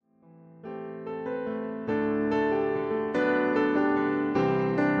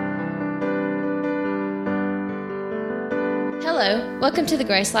Hello, welcome to the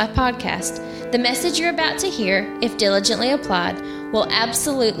Grace Life Podcast. The message you're about to hear, if diligently applied, will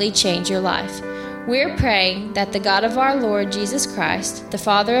absolutely change your life. We're praying that the God of our Lord Jesus Christ, the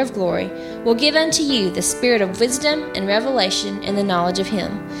Father of glory, will give unto you the spirit of wisdom and revelation in the knowledge of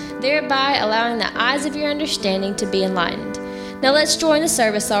Him, thereby allowing the eyes of your understanding to be enlightened. Now let's join the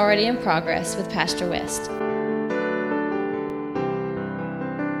service already in progress with Pastor West.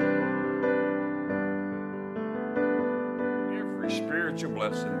 Spiritual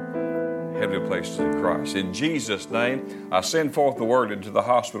blessing, heavenly places in Christ. In Jesus' name, I send forth the word into the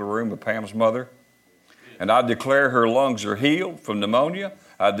hospital room of Pam's mother, and I declare her lungs are healed from pneumonia.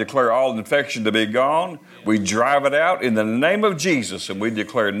 I declare all infection to be gone. We drive it out in the name of Jesus, and we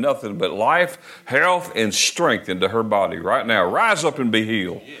declare nothing but life, health, and strength into her body right now. Rise up and be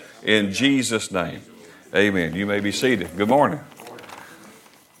healed in Jesus' name. Amen. You may be seated. Good morning.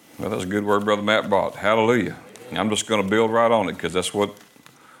 Well, that's a good word Brother Matt brought. Hallelujah. I'm just going to build right on it because that's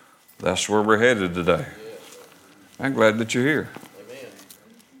where we're headed today. I'm glad that you're here.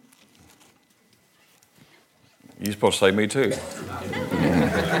 You're supposed to say me too.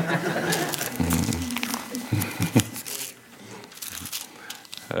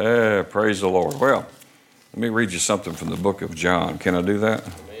 Praise the Lord. Well, let me read you something from the book of John. Can I do that?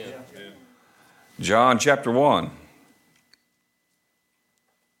 John chapter 1.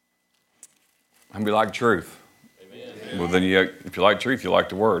 And we like truth. Well, then if you like truth, you like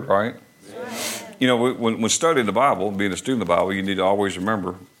the Word, right? Amen. You know, when studying the Bible, being a student of the Bible, you need to always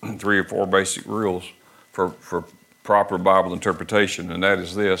remember 3 or 4 basic rules for proper Bible interpretation, and that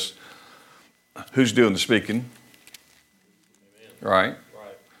is this. Who's doing the speaking? Right?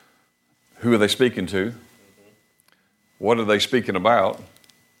 Who are they speaking to? What are they speaking about?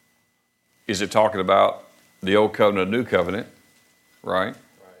 Is it talking about the Old Covenant, New Covenant? Right?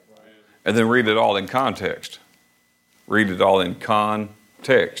 And then read it all in context. Read it all in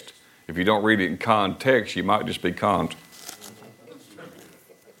context. If you don't read it in context, you might just be conned.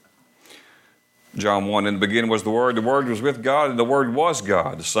 John 1, in the beginning was the Word was with God, and the Word was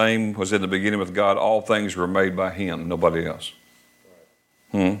God. The same was in the beginning with God. All things were made by Him, nobody else.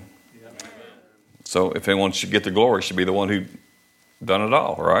 So if anyone should get the glory, it should be the one who done it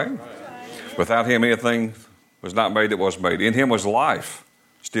all, right? Without Him, anything was not made that was made. In Him was life,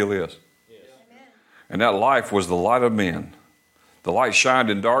 still is. And that life was the light of men. The light shined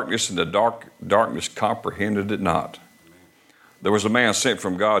in darkness, and the darkness comprehended it not. There was a man sent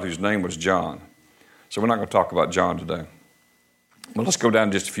from God whose name was John. So we're not going to talk about John today. Well, let's go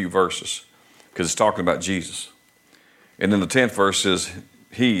down just a few verses, because it's talking about Jesus. And in the 10th verse says,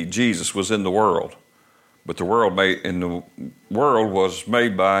 He, Jesus, was in the world, but the world was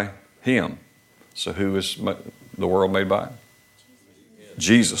made by Him. So who is the world made by?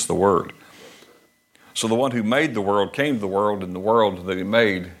 Jesus, the Word. So the one who made the world came to the world, and the world that He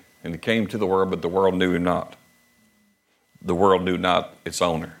made, and He came to the world, but the world knew Him not. The world knew not its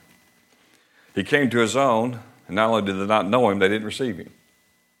owner. He came to His own, and not only did they not know Him, they didn't receive Him.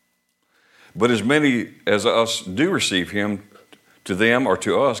 But as many as us do receive Him, to them or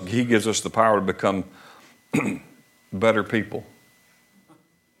to us, He gives us the power to become better people.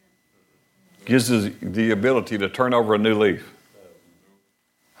 Gives us the ability to turn over a new leaf.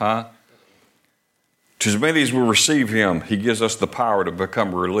 To as many as will receive Him, He gives us the power to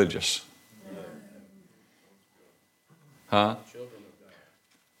become religious.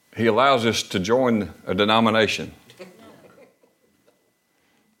 He allows us to join a denomination.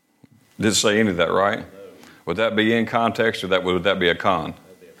 Didn't say any of that, right? Would that be in context, or would that be a con?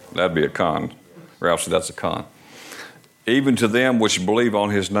 That'd be a con. Ralph said that's a con. Even to them which believe on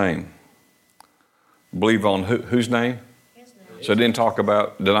His name. Believe on whose name? So it didn't talk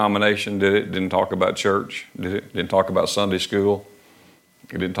about denomination, did it? Didn't talk about church, did it? Didn't talk about Sunday school.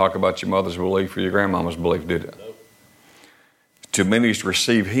 It didn't talk about your mother's belief or your grandmama's belief, did it? Nope. To many as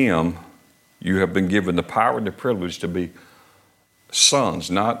receive Him, you have been given the power and the privilege to be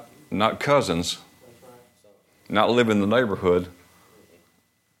sons, not cousins, not live in the neighborhood,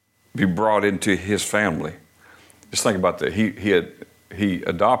 be brought into His family. Just think about that. He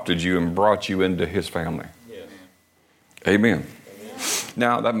adopted you and brought you into His family. Amen.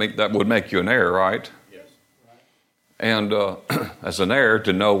 Now, that would make you an heir, right? Yes. And as an heir,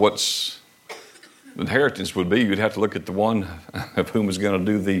 to know what's the inheritance would be, you'd have to look at the one of whom is going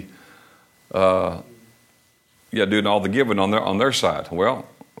to do doing all the giving on their side. Well,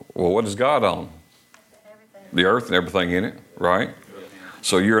 what does God own? Everything. The earth and everything in it, right?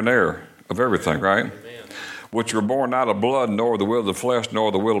 So you're an heir of everything, right? Amen. Which were born not of blood, nor the will of the flesh,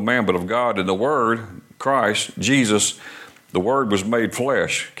 nor the will of man, but of God. And the Word, Christ, Jesus, the Word was made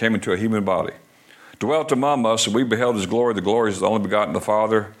flesh, came into a human body. dwelt among us, and we beheld his glory. The glory is the only begotten of the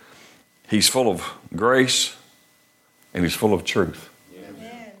Father. He's full of grace, and he's full of truth.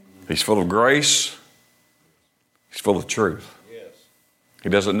 Amen. He's full of grace. He's full of truth. Yes. He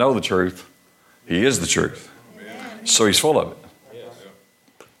doesn't know the truth. He is the truth. Amen. So he's full of it. Yes.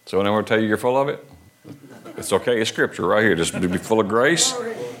 So when I want to tell you you're full of it, it's okay. It's scripture right here. Just be full of grace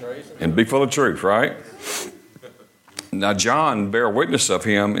and be full of truth, right? Now John bare witness of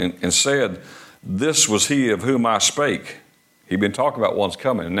him and said, this was he of whom I spake. He'd been talking about one's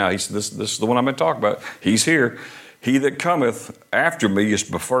coming. And now he said, this is the one I've been talking about. He's here. He that cometh after me is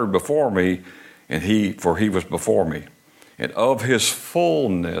preferred before me, for he was before me. And of his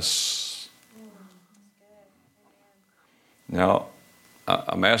fullness. Now,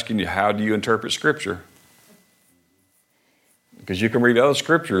 I'm asking you, how do you interpret Scripture? Because you can read other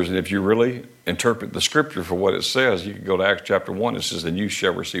scriptures, and if you really interpret the Scripture for what it says, you can go to Acts chapter 1. It says, and you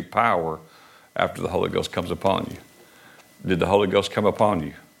shall receive power after the Holy Ghost comes upon you. Did the Holy Ghost come upon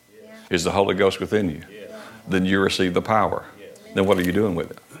you? Yeah. Is the Holy Ghost within you? Yeah. Then you receive the power. Yes. Then what are you doing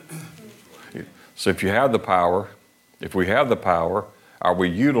with it? So if you have the power, if we have the power, are we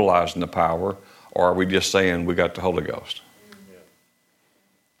utilizing the power, or are we just saying we got the Holy Ghost? Yeah.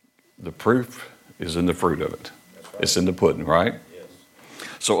 The proof is in the fruit of it. Right. It's in the pudding, right? Yes.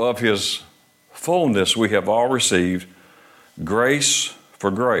 So of his fullness we have all received grace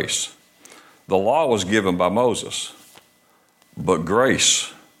for grace. The law was given by Moses, but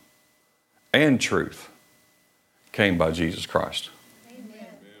grace and truth came by Jesus Christ.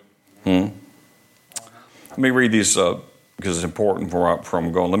 Amen. Let me read these because it's important where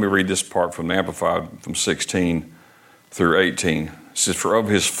I'm going. Let me read this part from the Amplified from 16 through 18. It says, for of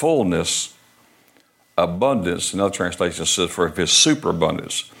his fullness, abundance, another translation says, for of his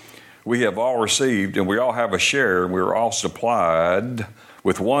superabundance, we have all received, and we all have a share, and we are all supplied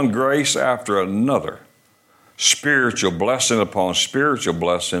with one grace after another, spiritual blessing upon spiritual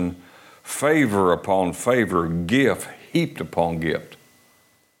blessing, favor upon favor, gift heaped upon gift.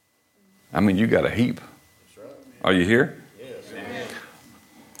 I mean, you got a heap. Are you here? Yes. Amen.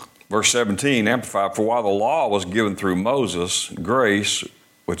 Verse 17, Amplified, for while the law was given through Moses, grace,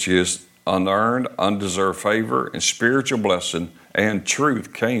 which is unearned, undeserved favor, and spiritual blessing, and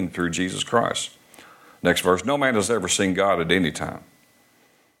truth came through Jesus Christ. Next verse, no man has ever seen God at any time.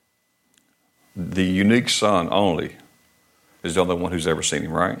 The unique Son only is the only one who's ever seen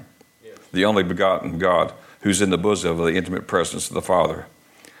him, right? Yes. The only begotten God who's in the bosom of the intimate presence of the Father.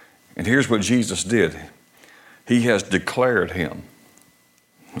 And here's what Jesus did. He has declared him.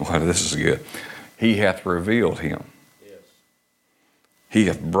 Wow, this is good. He hath revealed him. Yes. He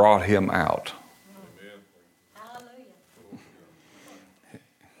hath brought him out. Hallelujah.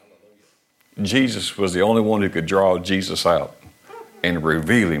 Jesus was the only one who could draw Jesus out and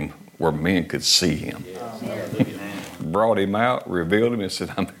reveal him where men could see him. Yes. Brought him out, revealed him, and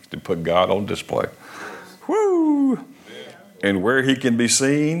said, I'm going to put God on display. Yes. Woo! Yes. And where he can be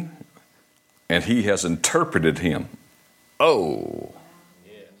seen, and he has interpreted him. Oh.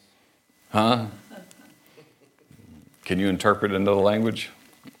 Yes. Huh? Can you interpret another language?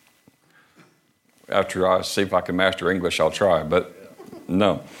 After I see if I can master English, I'll try, but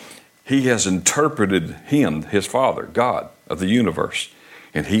no. He has interpreted him, his Father, God of the universe,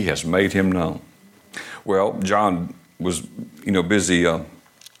 and he has made him known. Well, John was, busy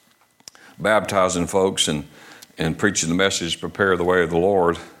baptizing folks and preaching the message, prepare the way of the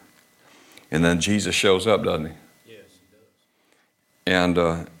Lord. And then Jesus shows up, doesn't he? Yes, he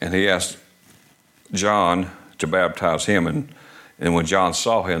does. And he asked John to baptize him. And when John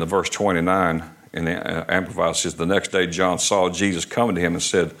saw him, the verse 29 in the Amplified says, the next day John saw Jesus coming to him and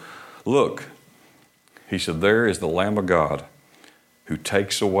said, look, he said, there is the Lamb of God who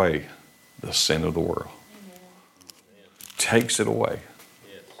takes away the sin of the world. Amen. Takes it away.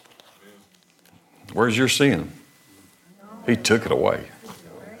 Yes. Where's your sin? He took it away.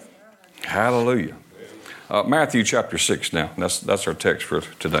 Hallelujah. Matthew chapter 6 now. That's our text for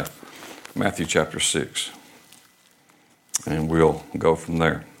today. Matthew chapter 6. And we'll go from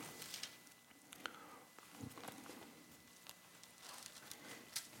there.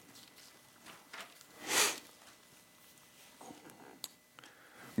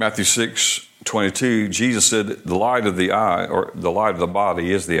 Matthew 6:22, Jesus said, the light of the eye, or the light of the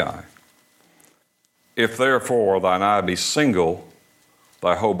body is the eye. If therefore thine eye be single,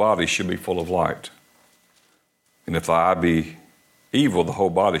 thy whole body should be full of light. And if thy eye be evil, the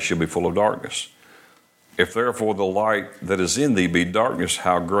whole body should be full of darkness. If therefore the light that is in thee be darkness,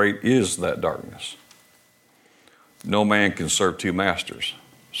 how great is that darkness? No man can serve two masters,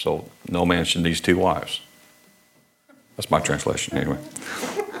 so no man should need two wives. That's my translation anyway.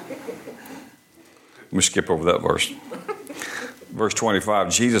 Let me skip over that verse. Verse 25,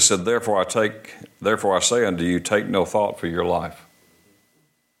 Jesus said, Therefore I say unto you, take no thought for your life.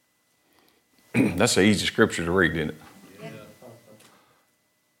 That's an easy scripture to read, isn't it? Yeah.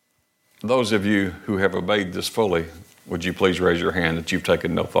 Those of you who have obeyed this fully, would you please raise your hand that you've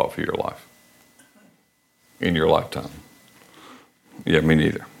taken no thought for your life in your lifetime? Yeah, me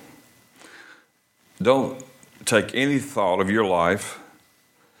neither. Don't take any thought of your life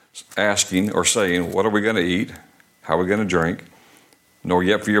asking or saying, what are we going to eat? How are we going to drink? Nor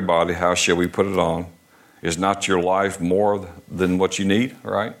yet for your body, how shall we put it on? Is not your life more than what you need,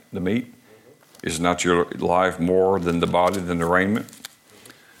 right? The meat? Is not your life more than the body, than the raiment?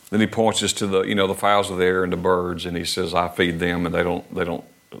 Then he points us to the fowls of the air and the birds, and he says, I feed them, and they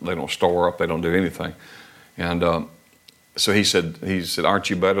don't store up, they don't do anything. And so he said,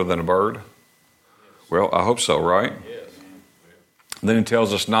 aren't you better than a bird? Well, I hope so, right? Yes. Then he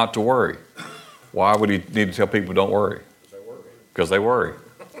tells us not to worry. Why would he need to tell people don't worry? Because they worry.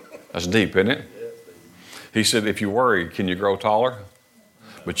 That's deep, isn't it? He said, if you worry, can you grow taller?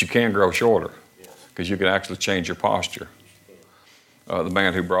 But you can grow shorter, because you can actually change your posture. The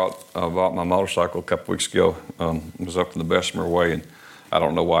man who bought my motorcycle a couple weeks ago was up in the Bessemer Way, and I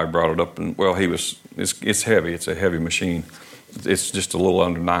don't know why he brought it up. And well, it's heavy. It's a heavy machine. It's just a little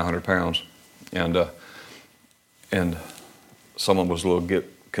under 900 pounds, and someone was a little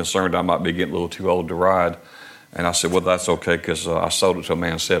concerned I might be getting a little too old to ride. And I said, well, that's okay, because I sold it to a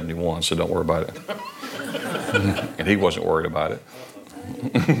man 71, so don't worry about it. And he wasn't worried about it.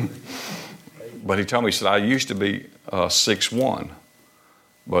 But he told me, he said, I used to be 6'1",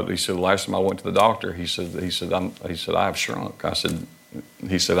 but he said, last time I went to the doctor, he said, I have shrunk.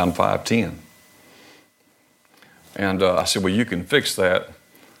 He said, I'm 5'10". And I said, well, you can fix that.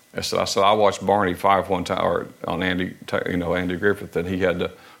 I said, I watched Barney Fife one time on Andy Griffith, and he had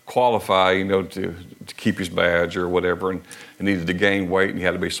to qualify, to keep his badge or whatever, and needed to gain weight, and he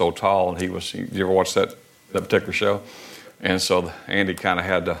had to be so tall. And did you ever watch that particular show? And so Andy kind of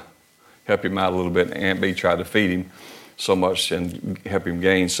had to help him out a little bit, and Aunt B tried to feed him so much and help him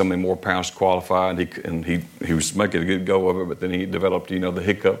gain so many more pounds to qualify, and he was making a good go of it, but then he developed, the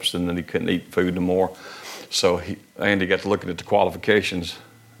hiccups, and then he couldn't eat food no more. So Andy got to looking at the qualifications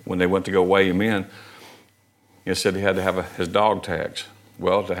when they went to go weigh him in. He said he had to have his dog tags.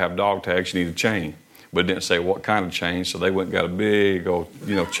 Well, to have dog tags, you need a chain, but it didn't say what kind of chain, so they went and got a big old,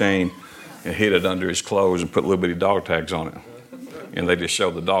 chain and hid it under his clothes and put little bitty dog tags on it, and they just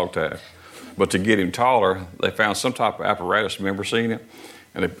showed the dog tag. But to get him taller, they found some type of apparatus. Remember seeing it?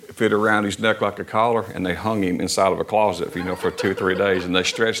 And they fit around his neck like a collar, and they hung him inside of a closet, for 2 or 3 days, and they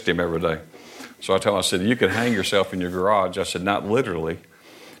stretched him every day. So I told him, I said, you could hang yourself in your garage. I said, not literally,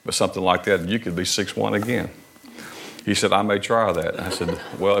 but something like that, and you could be 6'1" again. He said, I may try that. I said,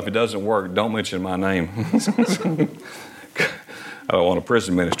 well, if it doesn't work, don't mention my name. I don't want a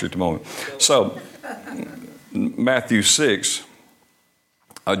prison ministry at the moment. So, Matthew 6,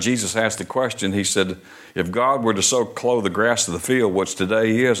 Jesus asked the question. He said, if God were to so clothe the grass of the field, which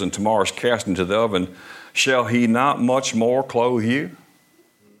today is and tomorrow is cast into the oven, shall he not much more clothe you?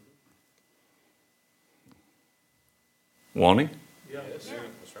 Won't he? Yes. That's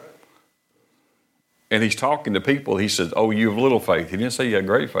right. And he's talking to people. He says, oh, you have little faith. He didn't say you had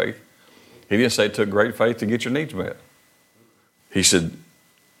great faith. He didn't say it took great faith to get your needs met. He said,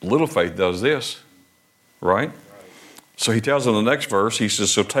 little faith does this, right? So he tells in the next verse, he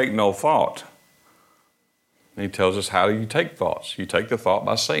says, so take no thought. And he tells us, how do you take thoughts? You take the thought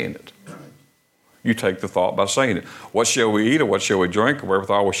by saying it. You take the thought by saying it. What shall we eat, or what shall we drink, or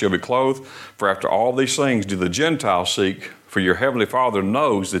wherewithal we shall be clothed? For after all these things do the Gentiles seek, for your heavenly Father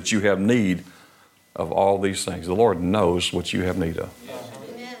knows that you have need of all these things. The Lord knows what you have need of.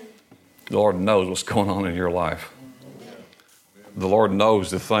 Amen. The Lord knows what's going on in your life. The Lord knows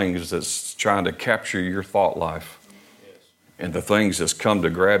the things that's trying to capture your thought life, and the things that's come to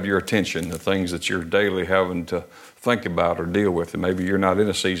grab your attention, the things that you're daily having to think about or deal with. And maybe you're not in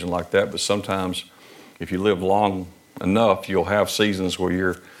a season like that, but sometimes if you live long enough, you'll have seasons where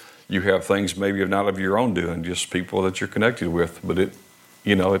you have things maybe not of your own doing, just people that you're connected with. But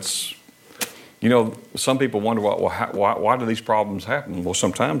some people wonder, why do these problems happen? Well,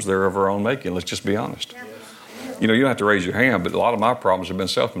 sometimes they're of our own making. Let's just be honest. You don't have to raise your hand, but a lot of my problems have been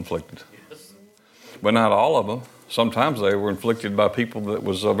self-inflicted. But not all of them. Sometimes they were inflicted by people that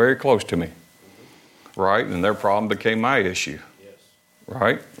was very close to me, right? And their problem became my issue,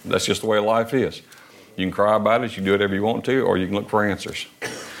 right? That's just the way life is. You can cry about it, you can do whatever you want to, or you can look for answers.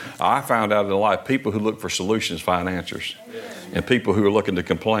 I found out in life, people who look for solutions find answers. And people who are looking to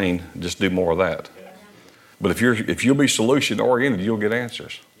complain just do more of that. But if you'll be solution-oriented, you'll get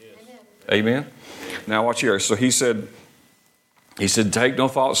answers. Amen? Now watch here. So he said, take no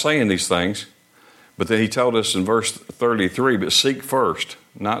thought saying these things. But then he told us in verse 33, but seek first,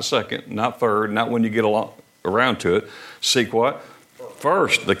 not second, not third, not when you get around to it. Seek what?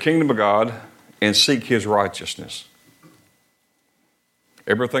 First, the kingdom of God, and seek his righteousness.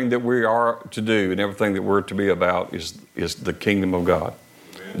 Everything that we are to do and everything that we're to be about is the kingdom of God.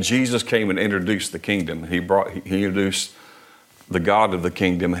 Amen. Jesus came and introduced the kingdom. He introduced the God of the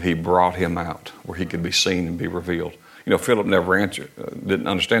kingdom, and he brought him out where he could be seen and be revealed. You know, Philip never didn't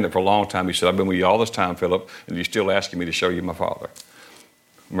understand it for a long time. He said, I've been with you all this time, Philip, and you're still asking me to show you my Father.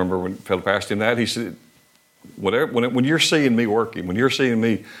 Remember when Philip asked him that? He said, when you're seeing me working, when you're seeing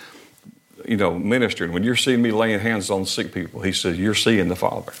me, ministering, when you're seeing me laying hands on sick people, he says, you're seeing the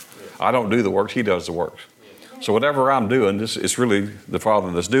Father. I don't do the works, he does the works. So whatever I'm doing, it's really the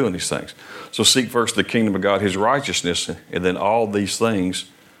Father that's doing these things. So seek first the kingdom of God, his righteousness, and then all these things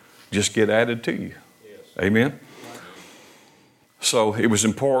just get added to you. Yes. Amen? So it was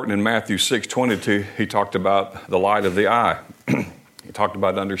important in Matthew 6:22, he talked about the light of the eye. He talked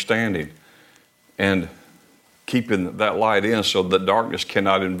about understanding and keeping that light in so that darkness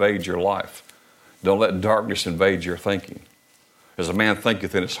cannot invade your life. Don't let darkness invade your thinking. As a man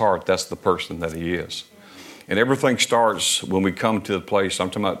thinketh in his heart, that's the person that he is. And everything starts when we come to the place, I'm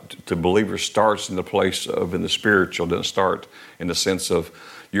talking about to believers, starts in the place of in the spiritual, doesn't start in the sense of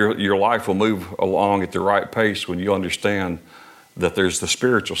your life will move along at the right pace when you understand that there's the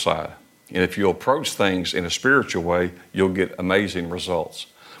spiritual side. And if you approach things in a spiritual way, you'll get amazing results.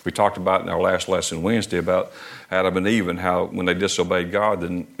 We talked about in our last lesson Wednesday about Adam and Eve and how when they disobeyed God,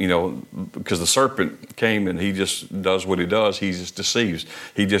 then, because the serpent came and he just does what he does, he just deceives.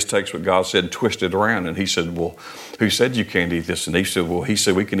 He just takes what God said and twists it around. And he said, well, who said you can't eat this? And he said,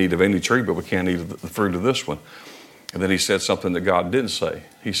 we can eat of any tree, but we can't eat the fruit of this one. And then he said something that God didn't say.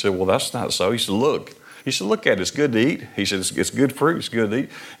 He said, well, that's not so. He said, look. He said, look at it. It's good to eat. He said, it's good fruit. It's good to eat.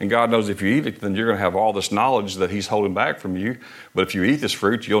 And God knows if you eat it, then you're going to have all this knowledge that he's holding back from you. But if you eat this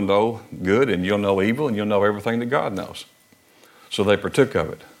fruit, you'll know good and you'll know evil and you'll know everything that God knows. So they partook of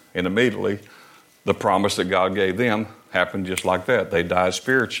it. And immediately, the promise that God gave them happened just like that. They died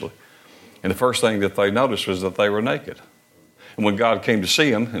spiritually. And the first thing that they noticed was that they were naked. And when God came to see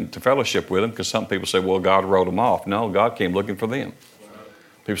them and to fellowship with them, because some people say, well, God wrote them off. No, God came looking for them.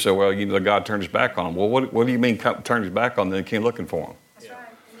 People say, well, God turned his back on them. Well, what do you mean turned his back on them and came looking for them? That's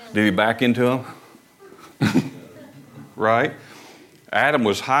right. Did he back into them? Right? Adam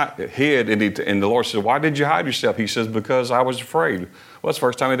was hid, and the Lord said, why did you hide yourself? He says, because I was afraid. Well, that's the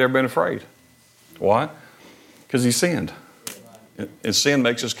first time he'd ever been afraid. Why? Because he sinned. And sin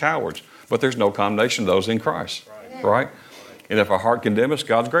makes us cowards. But there's no condemnation to those in Christ. Right? And if our heart condemns us,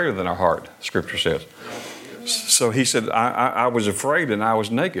 God's greater than our heart, Scripture says. So he said, I was afraid and I was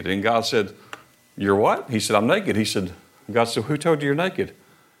naked. And God said, you're what? He said, I'm naked. He said, God said, who told you you're naked?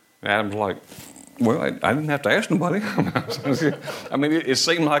 And Adam's like, well, I didn't have to ask nobody. I mean, it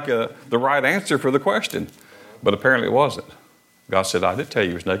seemed like the right answer for the question. But apparently it wasn't. God said, I did tell you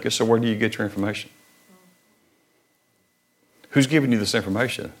he was naked, so where do you get your information? Who's giving you this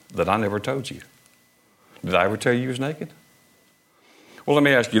information that I never told you? Did I ever tell you he was naked? Well, let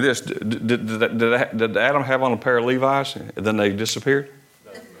me ask you this. Did Adam have on a pair of Levi's and then they disappeared?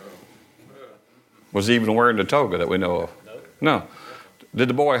 Was he even wearing the toga that we know of? No. Did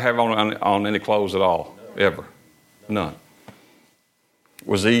the boy have on any clothes at all? Ever? None.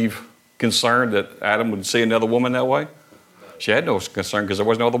 Was Eve concerned that Adam would see another woman that way? She had no concern because there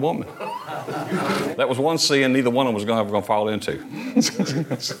was no other woman. That was one sin neither one of them was going to fall into.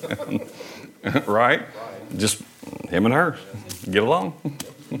 Right? Just him and her. Get along.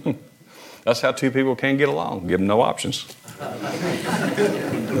 That's how two people can get along. Give them no options.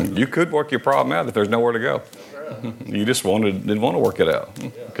 You could work your problem out if there's nowhere to go. You just didn't want to work it out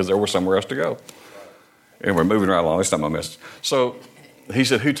because there was somewhere else to go. And we're moving right along. That's not my message. So he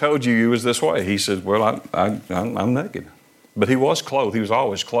said, who told you was this way? He said, well, I'm naked. But he was clothed. He was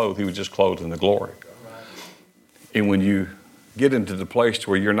always clothed. He was just clothed in the glory. And when you get into the place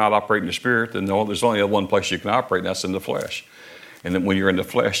where you're not operating the spirit, then there's only one place you can operate, and that's in the flesh. And then when you're in the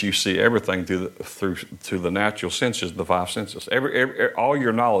flesh, you see everything through the natural senses, the five senses. All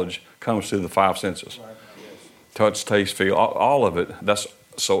your knowledge comes through the five senses. Touch, taste, feel, all of it.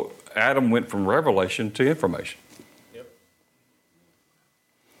 So Adam went from revelation to information. Yep.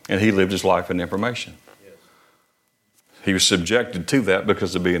 And he lived his life in information. Yes. He was subjected to that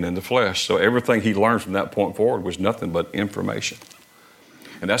because of being in the flesh. So everything he learned from that point forward was nothing but information.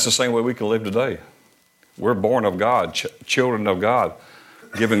 And that's the same way we can live today. We're born of God, children of God,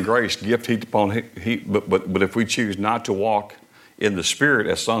 given grace, gift heaped upon heap. But if we choose not to walk in the Spirit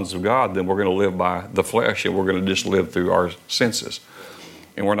as sons of God, then we're going to live by the flesh, and we're going to just live through our senses.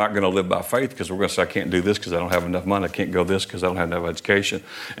 And we're not going to live by faith, because we're going to say, I can't do this because I don't have enough money. I can't go this because I don't have enough education.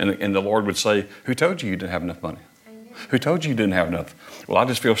 And the Lord would say, who told you you didn't have enough money? Amen. Who told you you didn't have enough? Well, I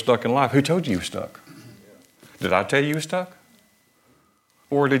just feel stuck in life. Who told you you were stuck? Did I tell you you were stuck?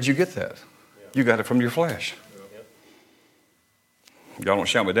 Or did you get that? You got it from your flesh. Y'all don't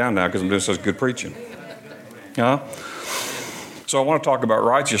shout me down now because I'm doing such good preaching. So I want to talk about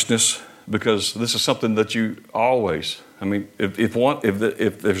righteousness, because this is something that you always,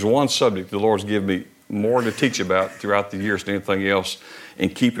 if there's one subject the Lord's given me more to teach about throughout the years than anything else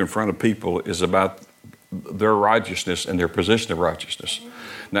and keep in front of people, is about their righteousness and their position of righteousness.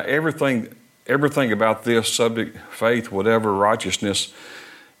 Now, everything about this subject, faith, whatever, righteousness,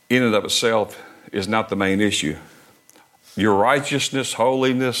 in and of itself is not the main issue. Your righteousness,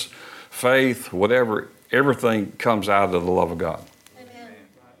 holiness, faith, whatever, everything comes out of the love of God. Amen.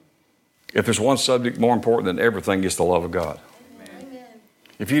 If there's one subject more important than everything, it's the love of God. Amen.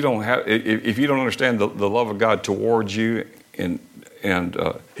 If you don't understand the love of God towards you and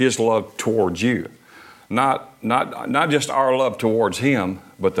His love towards you, not just our love towards Him,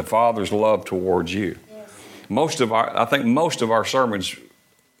 but the Father's love towards you. Yes. I think most of our sermons,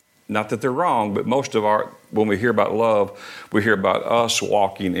 not that they're wrong, but when we hear about love, we hear about us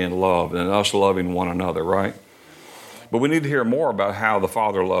walking in love and us loving one another, right? But we need to hear more about how the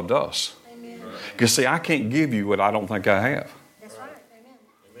Father loved us. Because, see, I can't give you what I don't think I have. That's right.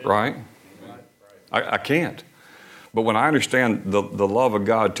 Amen. Right? I can't. But when I understand the love of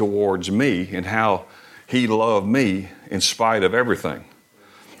God towards me and how He loved me in spite of everything,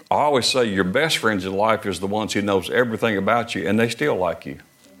 I always say your best friends in life is the ones who knows everything about you and they still like you.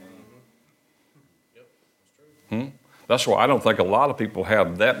 That's why I don't think a lot of people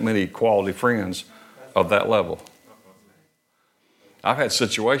have that many quality friends of that level. I've had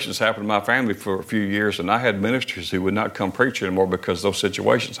situations happen in my family for a few years, and I had ministers who would not come preach anymore because those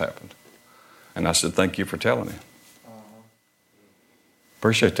situations happened. And I said, thank you for telling me.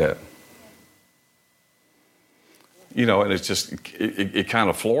 Appreciate that. And it's just, it kind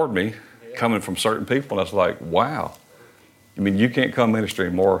of floored me coming from certain people. And I was like, wow. You can't come ministry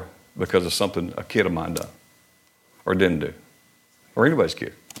anymore because of something a kid of mine done. Or didn't do, or anybody's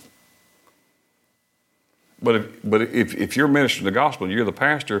kid. But if you're ministering the gospel and you're the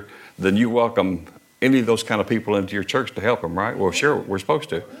pastor, then you welcome any of those kind of people into your church to help them, right? Well, sure, we're supposed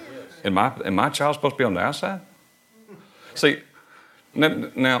to. And my child's supposed to be on the outside? See,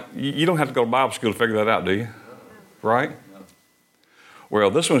 now you don't have to go to Bible school to figure that out, do you? Right?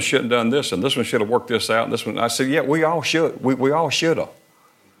 Well, this one shouldn't have done this, and this one should have worked this out, and this one. I said, yeah, we all should. We all should have.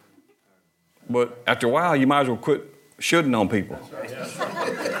 But after a while, you might as well quit shoulding on people.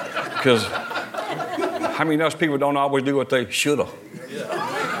 Because how many of those people don't always do what they should have?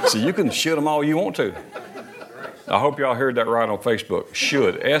 So you can should them all you want to. I hope y'all heard that right on Facebook.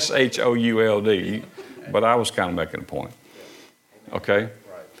 Should. SHOULD. But I was kind of making a point. Okay?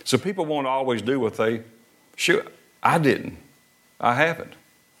 So people won't always do what they should. I didn't. I haven't.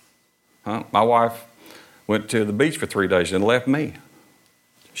 My wife went to the beach for 3 days and left me.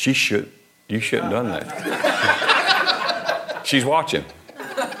 You shouldn't have done that. She's watching.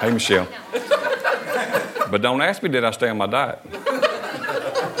 Hey, Michelle. But don't ask me, did I stay on my diet?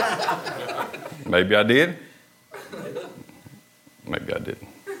 Maybe I did. Maybe I didn't.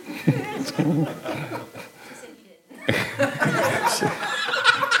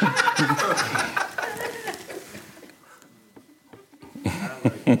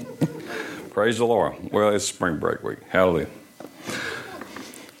 Praise the Lord. Well, it's spring break week. Hallelujah.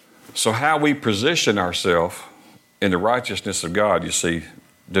 So how we position ourselves in the righteousness of God, you see,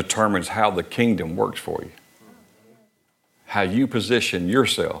 determines how the kingdom works for you. How you position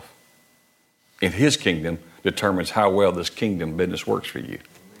yourself in His kingdom determines how well this kingdom business works for you.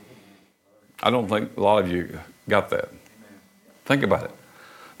 I don't think a lot of you got that. Think about it.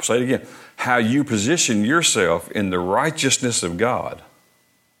 Say it again. How you position yourself in the righteousness of God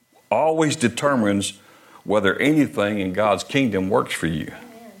always determines whether anything in God's kingdom works for you.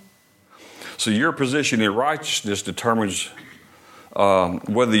 So your position in righteousness determines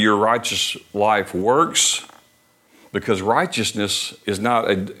whether your righteous life works, because righteousness is not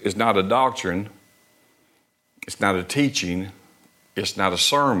a doctrine, it's not a teaching, it's not a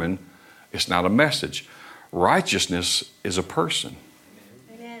sermon, it's not a message. Righteousness is a person.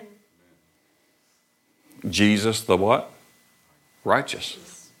 Amen. Jesus, the what?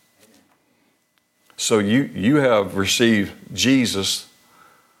 Righteous. So you have received Jesus'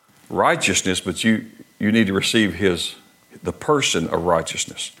 righteousness, but you need to receive His the person of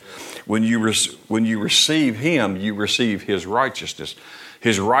righteousness. When you receive him, you receive his righteousness.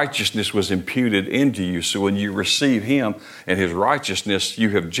 His righteousness was imputed into you. So when you receive him and his righteousness, you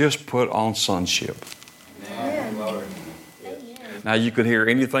have just put on sonship. Amen. Now you can hear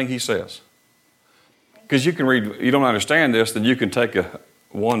anything he says. Because you can read, you don't understand this, then you can take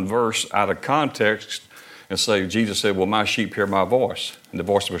one verse out of context and say, Jesus said, well, my sheep hear my voice, and the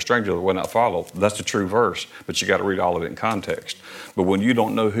voice of a stranger they will not follow. That's the true verse, but you got to read all of it in context. But when you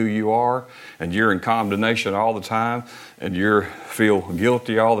don't know who you are, and you're in condemnation all the time, and you feel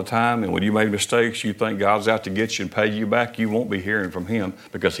guilty all the time, and when you make mistakes, you think God's out to get you and pay you back, you won't be hearing from him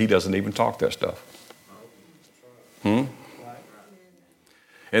because he doesn't even talk that stuff. And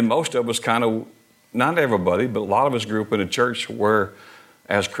most of us kind of, not everybody, but a lot of us grew up in a church where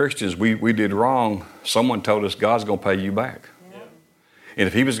as Christians, we did wrong. Someone told us God's going to pay you back. Yeah. And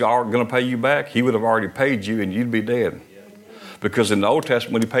if he was going to pay you back, he would have already paid you and you'd be dead. Yeah. Because in the Old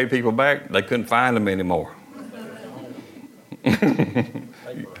Testament, when he paid people back, they couldn't find them anymore.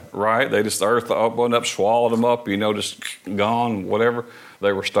 Right? They just, the earth opened up, swallowed them up, just gone, whatever.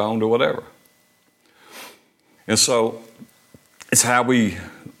 They were stoned or whatever. And so it's how we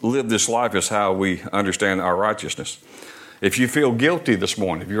live this life, is how we understand our righteousness. If you feel guilty this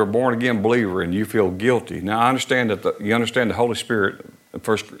morning, if you're a born-again believer and you feel guilty, now I understand that you understand the Holy Spirit.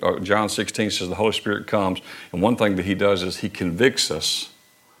 First, John 16 says the Holy Spirit comes, and one thing that he does is he convicts us,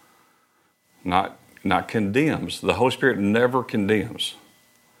 not condemns. The Holy Spirit never condemns,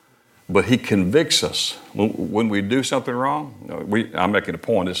 but he convicts us when we do something wrong. I'm making a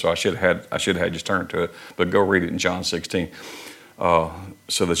point, so I should have had you turn to it, but go read it in John 16, so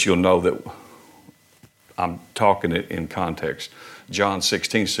that you'll know that I'm talking it in context. John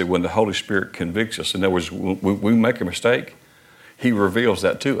 16 said when the Holy Spirit convicts us, in other words, when we make a mistake, he reveals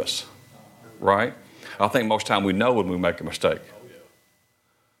that to us, right? I think most time we know when we make a mistake.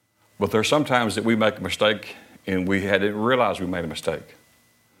 But there's sometimes that we make a mistake and we didn't realize we made a mistake.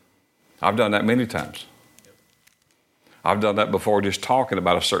 I've done that many times. I've done that before, just talking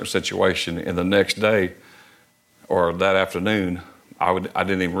about a certain situation, and the next day or that afternoon, I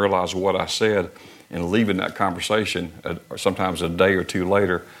didn't even realize what I said. And leaving that conversation, or sometimes a day or two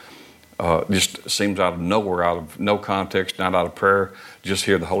later, just seems out of nowhere, out of no context, not out of prayer. Just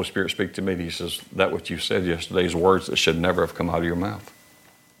hear the Holy Spirit speak to me. And he says, that what you said yesterday is words that should never have come out of your mouth.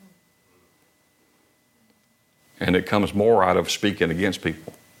 And it comes more out of speaking against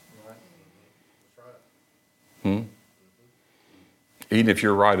people. Even if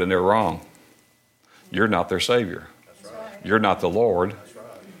you're right and they're wrong, you're not their Savior. You're not the Lord.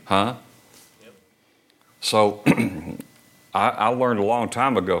 Huh? So I learned a long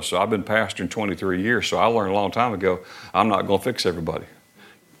time ago, so I've been pastoring 23 years, so I learned a long time ago, I'm not going to fix everybody.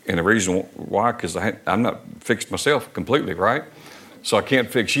 And the reason why, because I'm not fixed myself completely, right? So I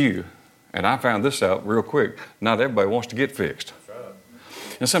can't fix you. And I found this out real quick. Not everybody wants to get fixed.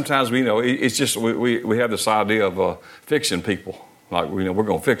 And sometimes, it's just, we have this idea of fixing people. Like, we're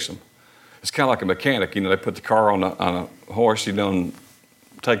going to fix them. It's kind of like a mechanic, they put the car on a horse, and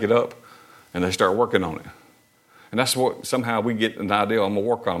take it up, and they start working on it. And that's what, somehow we get an idea, I'm going to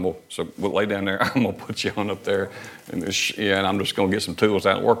work on them. So we'll lay down there, I'm going to put you on up there, and I'm just going to get some tools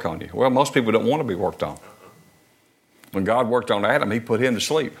out and work on you. Well, most people don't want to be worked on. When God worked on Adam, he put him to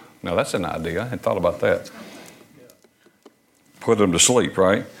sleep. Now, that's an idea. I hadn't thought about that. Put him to sleep,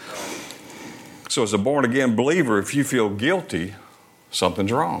 right? So as a born-again believer, if you feel guilty,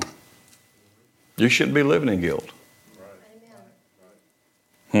 something's wrong. You shouldn't be living in guilt.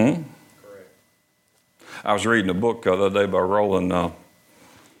 Correct. I was reading a book the other day by Roland,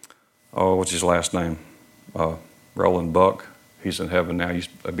 what's his last name? Roland Buck. He's in heaven now. He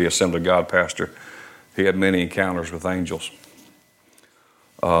used to be Assembly of God pastor. He had many encounters with angels.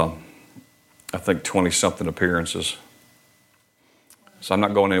 I think 20-something appearances. So I'm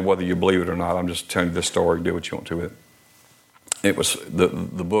not going into whether you believe it or not. I'm just telling you this story. Do what you want to with it. It was the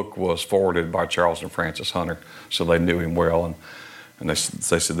book was forwarded by Charles and Francis Hunter, so they knew him well, and they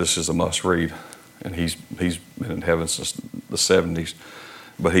said this is a must read. And he's been in heaven since the 70s,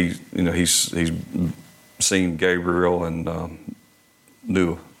 but he's seen Gabriel and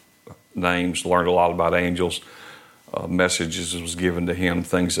knew names, learned a lot about angels. Messages was given to him,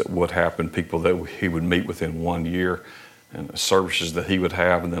 things that would happen, people that he would meet within 1 year, and services that he would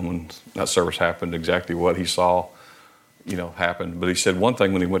have. And then when that service happened, exactly what he saw, happened. But he said one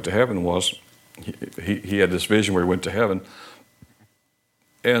thing when he went to heaven was he had this vision where he went to heaven,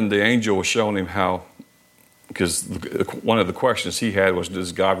 and the angel was showing him how, because one of the questions he had was,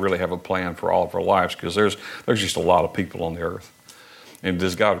 does God really have a plan for all of our lives? Because there's just a lot of people on the earth. And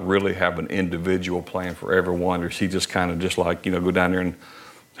does God really have an individual plan for everyone, or is he just kind of just like, go down there and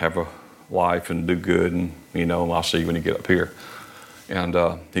have a life and do good, and, I'll see you when you get up here. And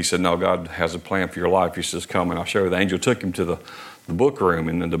he said, no, God has a plan for your life. He says, come and I'll show you. The angel took him to the book room,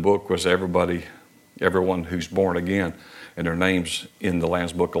 and then the book was everyone who's born again, and their names in the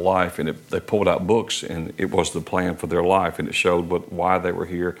Lamb's Book of Life. And they pulled out books, and it was the plan for their life, and it showed why they were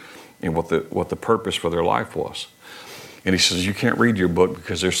here and what the purpose for their life was. And he says, you can't read your book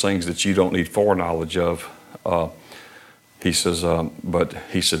because there's things that you don't need foreknowledge of. He says, but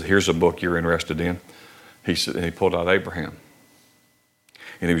he said, here's a book you're interested in. He said, and he pulled out Abraham.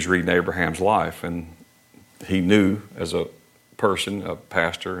 And he was reading Abraham's life, and he knew as a person, a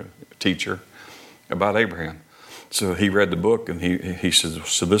pastor, a teacher, about Abraham. So he read the book, and he said,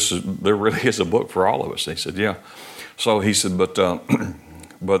 so there really is a book for all of us. He said, yeah. So he said, but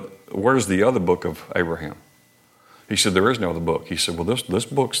where's the other book of Abraham? He said, there is no other book. He said, well, this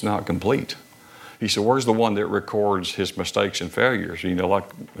book's not complete. He said, where's the one that records his mistakes and failures? Like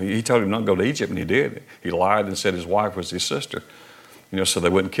he told him not to go to Egypt, and he did. He lied and said his wife was his sister, so they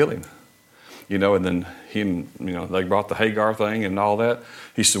wouldn't kill him. And then they brought the Hagar thing and all that.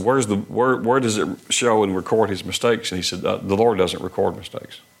 He said, where does it show and record his mistakes? And he said, the Lord doesn't record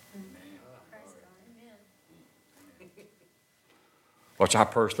mistakes. Which I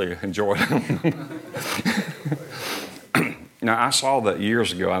personally enjoyed. Now, I saw that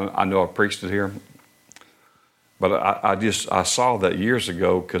years ago. I know I preached it here. But I saw that years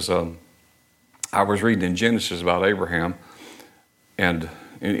ago because I was reading in Genesis about Abraham. And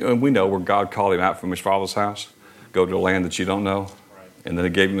we know where God called him out from his father's house. Go to a land that you don't know. Right. And then he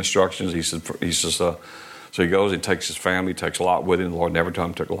gave him instructions. He says, so he goes and takes his family, takes Lot with him. The Lord never told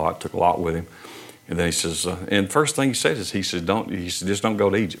him took Lot with him. And then he says, and first thing he says is, he said, just don't go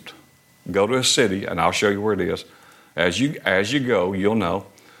to Egypt. Go to a city, and I'll show you where it is. As you go, you'll know,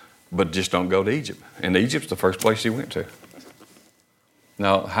 but just don't go to Egypt. And Egypt's the first place he went to.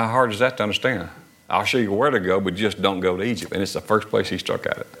 Now, how hard is that to understand? I'll show you where to go, but just don't go to Egypt. And it's the first place he struck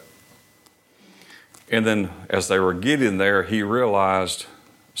at it. And then as they were getting there, he realized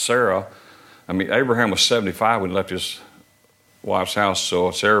Abraham was 75 when he left his wife's house, so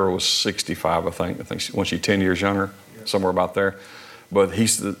Sarah was 65, I think when she's 10 years younger, somewhere about there. But he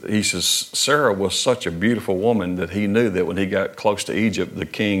says Sarah was such a beautiful woman that he knew that when he got close to Egypt, the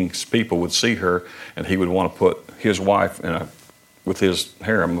king's people would see her, and he would want to put his wife with his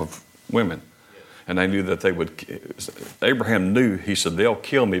harem of women. And they knew that Abraham knew, he said, they'll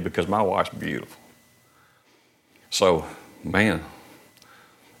kill me because my wife's beautiful. So, man,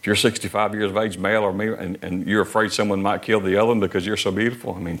 if you're 65 years of age, male or male, and you're afraid someone might kill the other one because you're so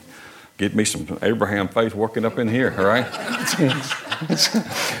beautiful, get me some Abraham faith working up in here, all right?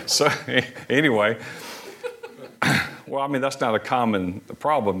 So, anyway, well, that's not a common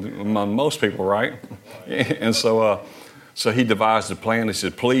problem among most people, right? And so he devised a plan. He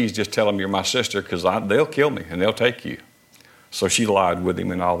said, please just tell them you're my sister because they'll kill me and they'll take you. So she lied with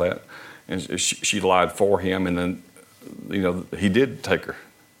him and all that. And she lied for him. And then, he did take her.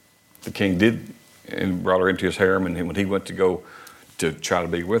 The king did and brought her into his harem. And when he went to go to try to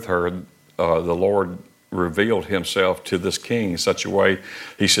be with her, the Lord revealed himself to this king in such a way.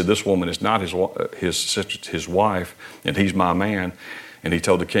 He said, this woman is not his sister, his wife, and he's my man. And he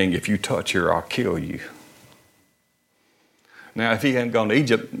told the king, if you touch her, I'll kill you. Now, if he hadn't gone to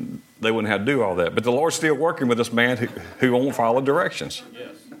Egypt, they wouldn't have to do all that. But the Lord's still working with this man who won't follow directions.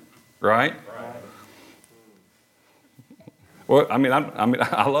 Yes. Right? Well,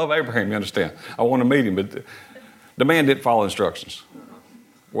 I love Abraham, you understand. I want to meet him, but the man didn't follow instructions.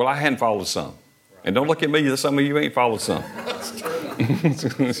 Well, I hadn't followed some. And don't look at me, some of you ain't followed some.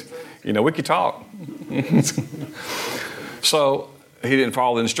 We could talk. So he didn't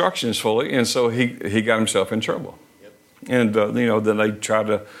follow the instructions fully, and so he got himself in trouble. And, then they tried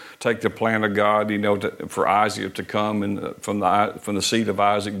to take the plan of God, for Isaac to come, and from the seed of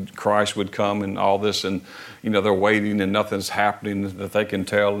Isaac, Christ would come and all this. And, they're waiting and nothing's happening that they can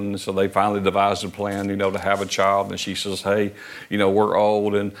tell. And so they finally devised a plan, to have a child. And she says, hey, we're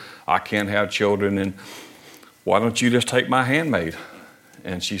old and I can't have children. And why don't you just take my handmaid?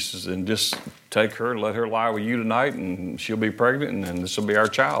 And she says, and just take her and let her lie with you tonight, and she'll be pregnant, and this will be our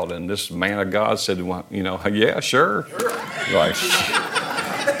child. And this man of God said, well, yeah, sure. Like,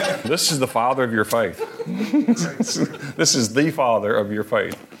 this is the father of your faith. This is the father of your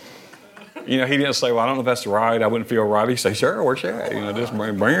faith. He didn't say, well, I don't know if that's right. I wouldn't feel right. He said, sure, where's she at? Just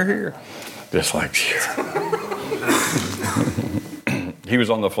bring her here. Just like, he was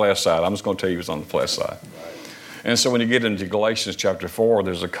on the flesh side. I'm just going to tell you he was on the flesh side. And so when you get into Galatians chapter 4,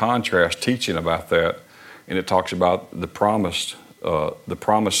 there's a contrast teaching about that. And it talks about the promised the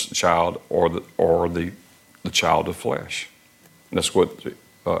promised child or the child of flesh. And that's what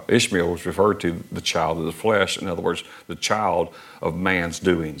Ishmael was referred to, the child of the flesh. In other words, the child of man's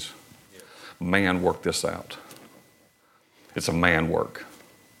doings. Man worked this out. It's a man work.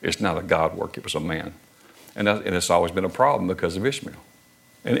 It's not a God work. It was a man. And it's always been a problem because of Ishmael.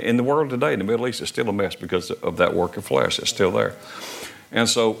 And in the world today, in the Middle East, it's still a mess because of that work of flesh. It's still there. And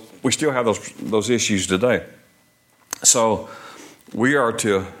so we still have those issues today. So we are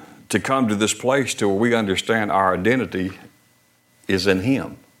to come to this place to where we understand our identity is in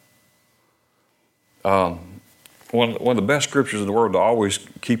Him. One of the best scriptures in the world to always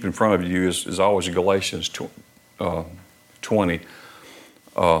keep in front of you is always Galatians 20,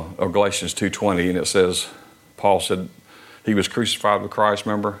 or Galatians 2:20, and it says, Paul said, he was crucified with Christ,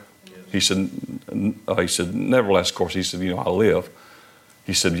 remember? Yes. He said, nevertheless, of course, he said, I live.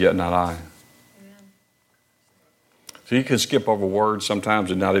 He said, yet not I. Amen. So you can skip over words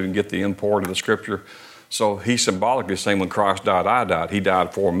sometimes and not even get the import of the scripture. So he's symbolically saying when Christ died, I died. He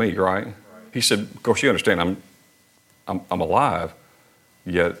died for me, right? He said, of course, you understand, I'm alive,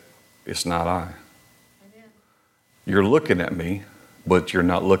 yet it's not I. Amen. You're looking at me, but you're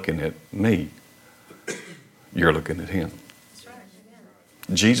not looking at me. You're looking at Him. That's right.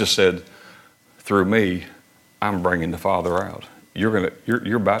 Amen. Jesus said, through me, I'm bringing the Father out.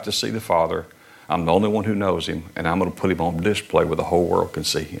 You're about to see the Father. I'm the only one who knows Him, and I'm going to put Him on display where the whole world can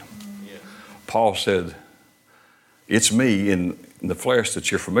see Him. Yeah. Paul said, it's me in the flesh that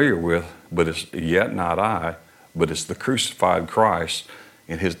you're familiar with, but it's yet not I, but it's the crucified Christ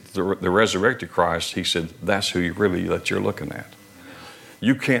and the resurrected Christ. He said, that's who that you're looking at.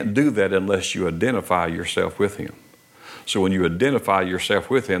 You can't do that unless you identify yourself with Him. So when you identify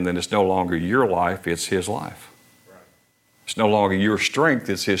yourself with Him, then it's no longer your life, it's His life. Right. It's no longer your strength,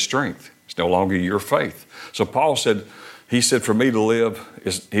 it's His strength. It's no longer your faith. So Paul said, he said, for me to live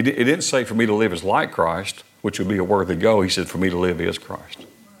he didn't say for me to live is like Christ, which would be a worthy goal. He said, for me to live is Christ.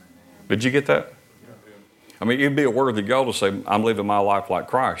 Did you get that? I mean, it'd be a worthy goal to say, I'm living my life like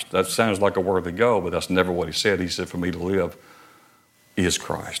Christ. That sounds like a worthy goal, but that's never what he said. He said, for me to live is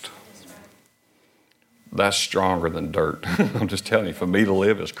Christ. That's stronger than dirt. I'm just telling you, for me to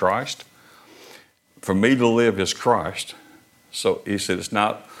live is Christ. For me to live is Christ. So he said, it's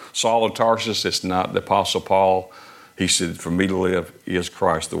not Saul of Tarsus, it's not the Apostle Paul. He said, for me to live is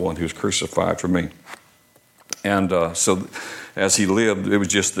Christ, the one who's crucified for me. And so as he lived, it was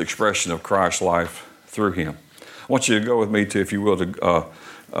just the expression of Christ's life through him. I want you to go with me to, if you will, to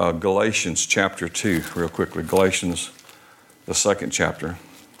Galatians chapter 2, real quickly. Galatians, the 2nd chapter.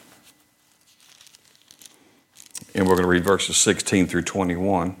 And we're going to read verses 16 through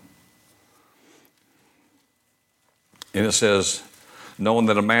 21. And it says, knowing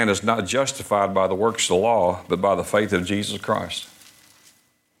that a man is not justified by the works of the law, but by the faith of Jesus Christ.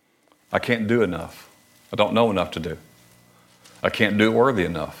 I can't do enough. I don't know enough to do. I can't do it worthy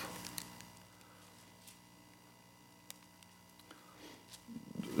enough.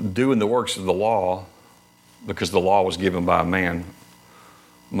 Doing the works of the law, because the law was given by a man,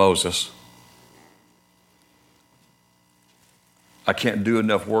 Moses. I can't do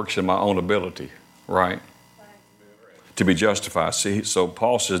enough works in my own ability, right? To be justified. See, so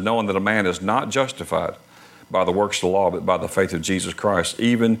Paul says, knowing that a man is not justified by the works of the law, but by the faith of Jesus Christ.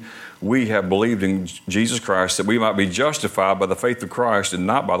 Even we have believed in Jesus Christ that we might be justified by the faith of Christ and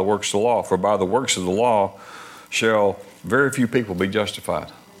not by the works of the law. For by the works of the law shall very few people be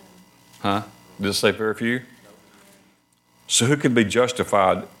justified. Huh? Did it say very few? So who can be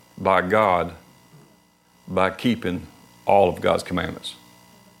justified by God by keeping all of God's commandments?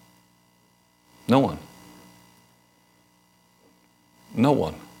 No one. No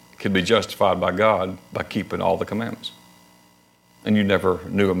one can be justified by God by keeping all the commandments. And you never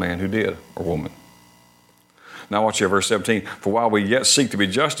knew a man who did, or woman. Now watch here, verse 17. For while we yet seek to be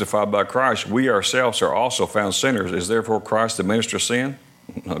justified by Christ, we ourselves are also found sinners. Is therefore Christ the minister of sin?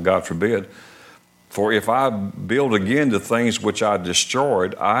 No, God forbid. For if I build again the things which I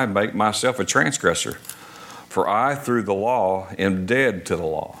destroyed, I make myself a transgressor. For I, through the law, am dead to the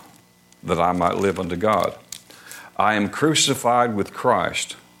law, that I might live unto God. I am crucified with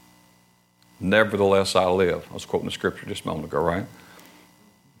Christ. Nevertheless I live. I was quoting the scripture just a moment ago, right?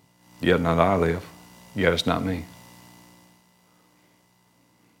 Yet not I live, yet it's not me.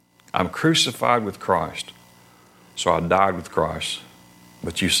 I'm crucified with Christ. So I died with Christ.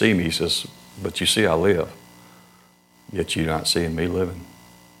 But you see me, he says, but you see I live. Yet you're not seeing me living.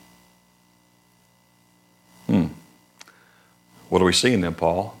 What are we seeing then,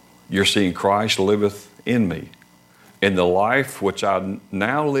 Paul? You're seeing Christ liveth in me. In the life which I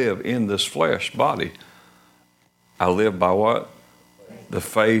now live in this flesh body, I live by what? the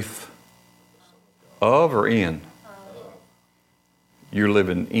faith of or in? You're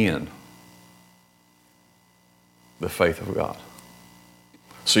living in the faith of God.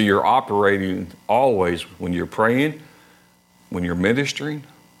 So you're operating always when you're praying, when you're ministering,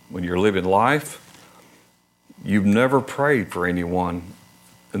 when you're living life. You've never prayed for anyone,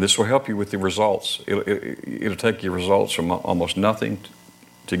 and this will help you with the results. It'll take your results from almost nothing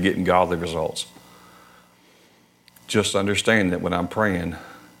to getting godly results. Just understand that when I'm praying,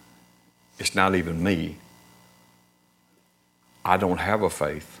 it's not even me. I don't have a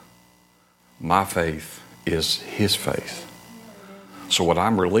faith. My faith is His faith. So what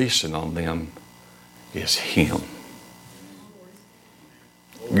I'm releasing on them is Him.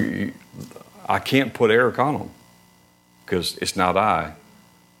 I can't put Eric on them because it's not I,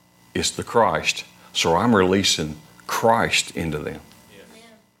 it's the Christ. So I'm releasing Christ into them.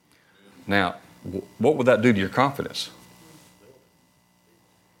 Now, what would that do to your confidence?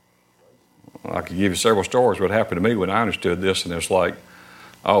 I could give you several stories what happened to me when I understood this, and it's like,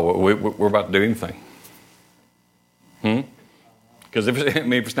 oh, we're about to do anything. Because if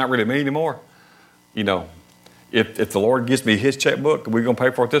it's not really me anymore, you know, if the Lord gives me His checkbook, we're going to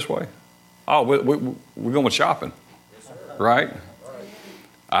pay for it this way. Oh, we're going shopping, right?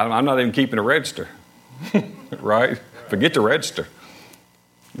 I'm not even keeping a register, right? Forget the register.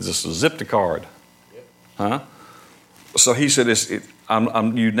 Just zip the card, huh? So He said,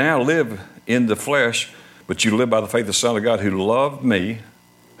 you now live in the flesh, but you live by the faith of the Son of God who loved me.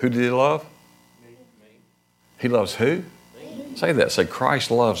 Who did He love? Me. He loves who? Me. Say that. Say,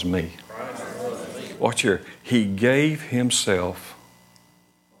 Christ loves me. Christ loves me. Watch here. He gave Himself.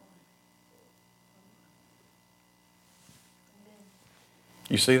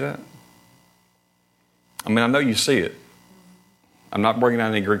 You see that? I mean, I know you see it. I'm not bringing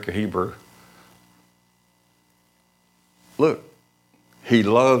out any Greek or Hebrew. Look, He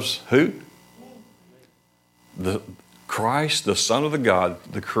loves who? The Christ, the Son of the God,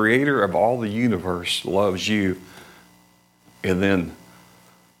 the creator of all the universe, loves you. And then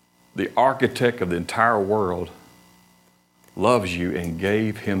the architect of the entire world loves you and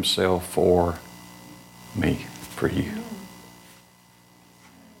gave Himself for me, for you.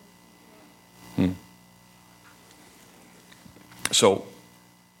 So,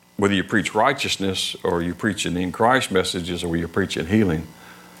 whether you preach righteousness or you're preaching in Christ messages or you're preaching healing,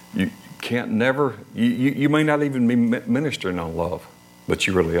 you can't never, you may not even be ministering on love, but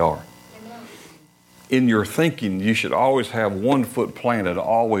you really are. Amen. In your thinking, you should always have one foot planted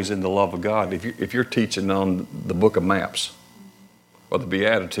always in the love of God. If you're teaching on the book of maps or the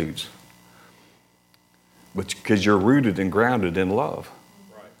Beatitudes, but because you're rooted and grounded in love.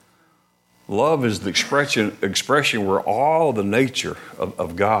 Love is the expression where all the nature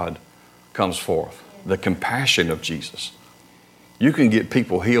of God comes forth. The compassion of Jesus. You can get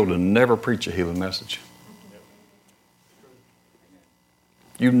people healed and never preach a healing message.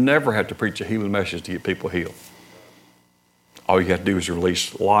 You never have to preach a healing message to get people healed. All you have to do is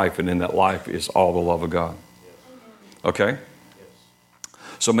release life, and in that life is all the love of God. Okay?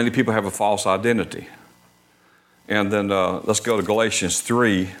 So many people have a false identity. And then let's go to Galatians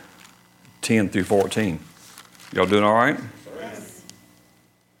 3, 10 through 14. Y'all doing all right? Yes.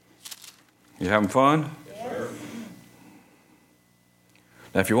 You having fun? Yes.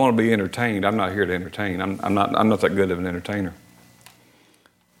 Now, if you want to be entertained, I'm not here to entertain. I'm not that good of an entertainer.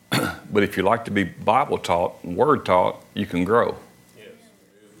 But if you like to be Bible taught and Word taught, you can grow. Yes.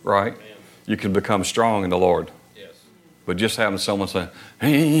 Right? Amen. You can become strong in the Lord. Yes. But just having someone say,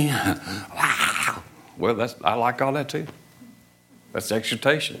 hey, wow. Well, I like all that too. That's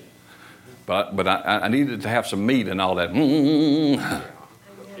exhortation. But I needed to have some meat and all that. Yeah,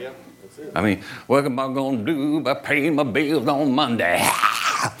 that's it. I mean, what am I going to do by paying my bills on Monday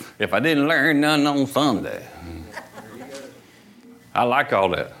if I didn't learn none on Sunday? I like all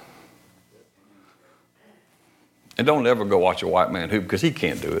that. And don't ever go watch a white man hoop because he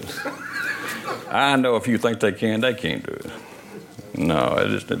can't do it. I know if you think they can't do it.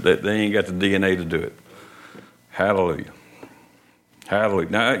 No, they ain't got the DNA to do it. Hallelujah. Hallelujah.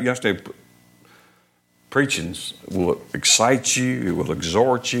 Now, yesterday, preachings will excite you, it will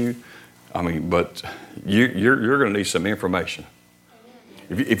exhort you. I mean, but you're going to need some information.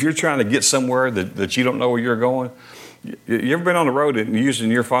 If you're trying to get somewhere that you don't know where you're going, you ever been on the road and using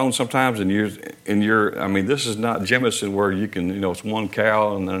your phone sometimes and I mean, this is not Jemison where you can, it's one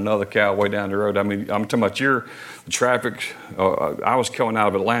cow and then another cow way down the road. I mean, I'm talking about the traffic. I was coming out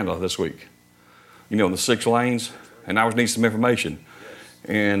of Atlanta this week, in the 6 lanes, and I was needing some information.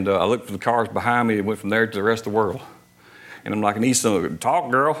 And I looked for the cars behind me and went from there to the rest of the world. And I'm like, I need some talk,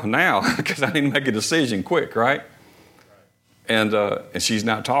 girl, now, because I need to make a decision quick, right? And she's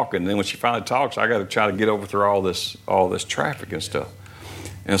not talking. And then when she finally talks, I got to try to get over through all this traffic and stuff.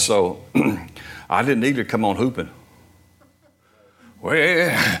 And so I didn't need her to come on hooping.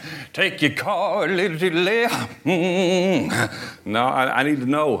 Well, take your car a little to the left. No, I need to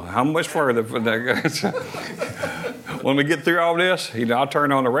know how much further. When we get through all this, I'll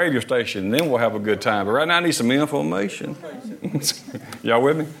turn on the radio station, and then we'll have a good time. But right now, I need some information. Y'all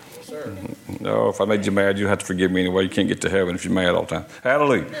with me? Yes, sir. No, if I made you mad, you have to forgive me anyway. You can't get to heaven if you're mad all the time.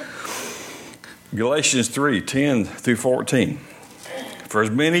 Hallelujah. Galatians 3:10 through 14. For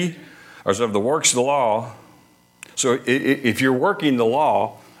as many as of the works of the law. So if you're working the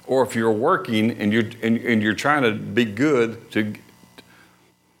law, or if you're working and you're trying to be good,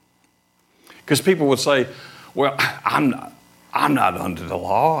 because people would say, well, I'm not under the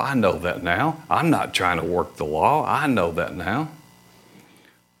law. I know that now. I'm not trying to work the law. I know that now.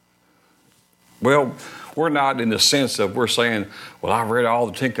 Well, we're not in the sense of we're saying, well, I read all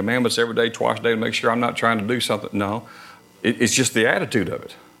the 10 Commandments every day, twice a day to make sure I'm not trying to do something. No, it's just the attitude of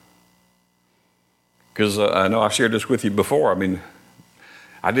it. Because I know I've shared this with you before. I mean,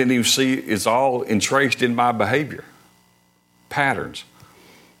 I didn't even see it's all entrenched in my behavior, patterns.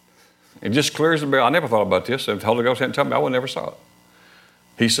 It just clear as the bell. I never thought about this. If the Holy Ghost hadn't told me, I would never saw it.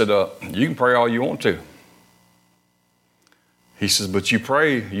 He said, you can pray all you want to. He says, but you've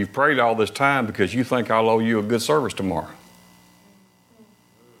prayed all this time because you think I'll owe you a good service tomorrow.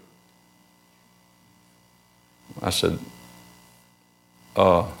 I said,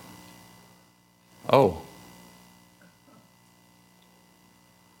 oh.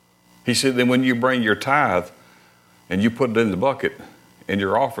 He said, then when you bring your tithe and you put it in the bucket and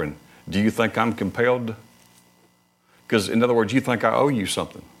your offering, do you think I'm compelled? Because in other words, you think I owe you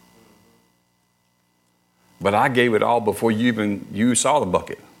something. But I gave it all before you saw the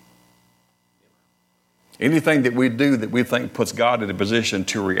bucket. Anything that we do that we think puts God in a position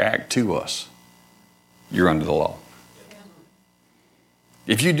to react to us, you're under the law.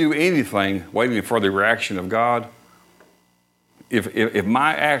 If you do anything waiting for the reaction of God, if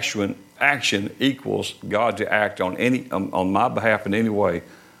my action equals God to act on my behalf in any way,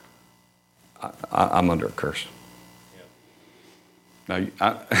 I'm under a curse. Now,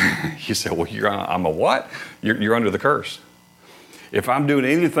 you say, well, I'm a what? You're under the curse. If I'm doing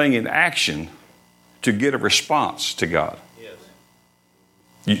anything in action to get a response to God,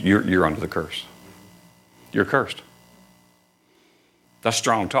 you're under the curse. You're cursed. That's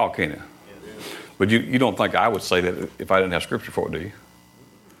strong talk, ain't it? But you don't think I would say that if I didn't have scripture for it, do you?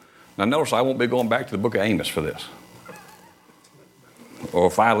 Now notice I won't be going back to the book of Amos for this.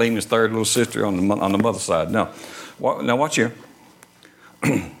 Or Philemon's third little sister on the mother's side. No. Now watch here.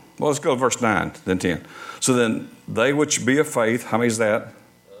 Well, let's go to verse 9, then 10. So then they which be of faith, how many is that?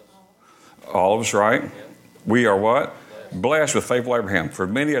 All of us, right? We are what? Blessed with faithful Abraham. For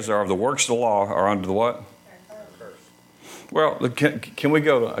many as are of the works of the law are under the what? Well, can we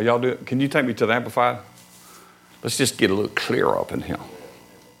go to, y'all do it? Can you take me to the Amplified? Let's just get a little clearer up in here.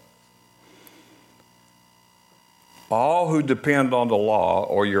 All who depend on the law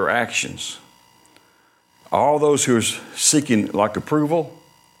or your actions, all those who are seeking like approval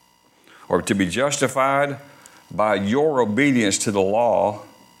or to be justified by your obedience to the law,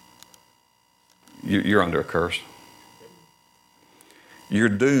 you're under a curse. You're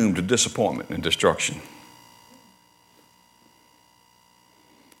doomed to disappointment and destruction.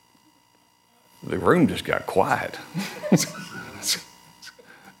 The room just got quiet.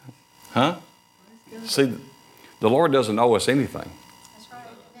 Huh? See, the Lord doesn't owe us anything. That's right.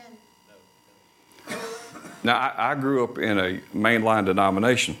 Amen. Now, I grew up in a mainline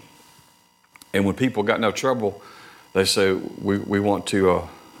denomination, and when people got no trouble, they say, we want to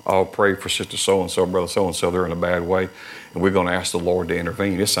all pray for Sister So-and-so, Brother So-and-so, they're in a bad way, and we're going to ask the Lord to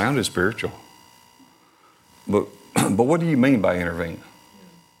intervene. It sounded spiritual. But what do you mean by intervene?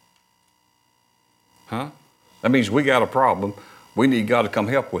 Huh? That means we got a problem. We need God to come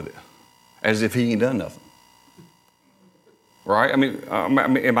help with it. As if he ain't done nothing. Right? I mean,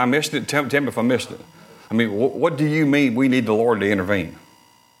 am I missing it? Tell me if I missed it. I mean, what do you mean we need the Lord to intervene?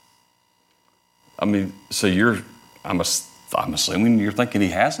 I mean, so I'm assuming you're thinking he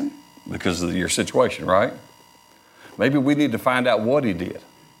hasn't because of your situation, right? Maybe we need to find out what he did.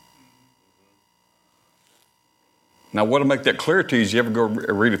 Now, what'll make that clear to you is you ever go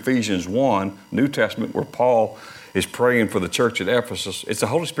read Ephesians 1, New Testament, where Paul is praying for the church at Ephesus. It's a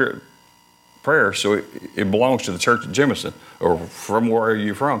Holy Spirit prayer, so it belongs to the church at Jemison, or from wherever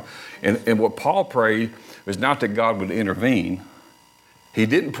you're from. And what Paul prayed was not that God would intervene. He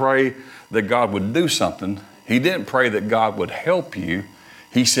didn't pray that God would do something. He didn't pray that God would help you.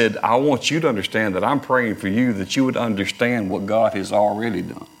 He said, I want you to understand that I'm praying for you that you would understand what God has already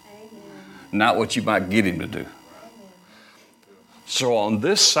done, not what you might get him to do. So on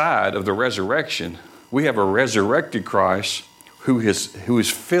this side of the resurrection, we have a resurrected Christ who's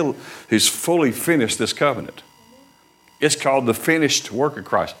fully finished this covenant. It's called the finished work of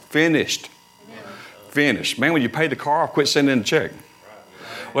Christ. Finished. Finished. Man, when you pay the car off, quit sending in a check.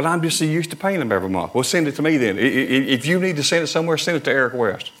 Well, I'm just so used to paying them every month. Well, send it to me then. If you need to send it somewhere, send it to Eric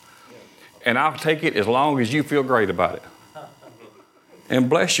West. And I'll take it as long as you feel great about it. And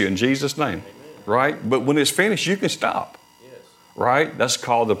bless you in Jesus' name. Right? But when it's finished, you can stop. Right? That's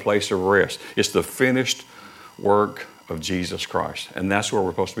called the place of rest. It's the finished work of Jesus Christ. And that's where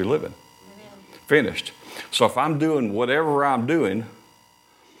we're supposed to be living. Finished. So if I'm doing whatever I'm doing,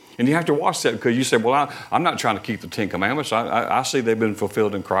 and you have to watch that because you say, well, I'm not trying to keep the Ten Commandments. I see they've been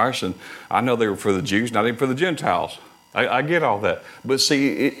fulfilled in Christ, and I know they were for the Jews, not even for the Gentiles. I get all that. But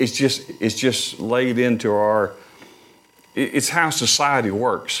see, it's just laid into our, it's how society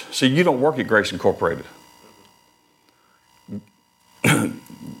works. See, you don't work at Grace Incorporated.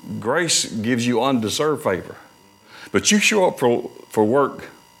 Grace gives you undeserved favor. But you show up for work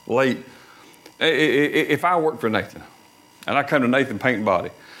late. If I work for Nathan, and I come to Nathan Paint and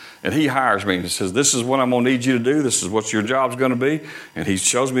Body, and he hires me and says, this is what I'm going to need you to do. This is what your job's going to be. And he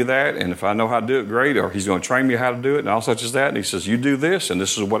shows me that. And if I know how to do it, great. Or he's going to train me how to do it and all such as that. And he says, you do this and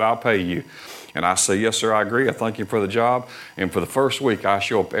this is what I'll pay you. And I say, yes, sir, I agree. I thank you for the job. And for the first week, I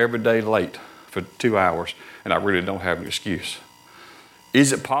show up every day late for 2 hours. And I really don't have an excuse.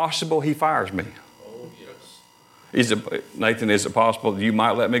 Is it possible he fires me? Oh, yes. Nathan, is it possible that you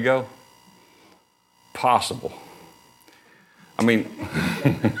might let me go? Possible. I mean,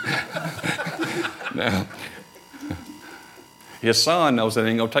 now, his son knows that it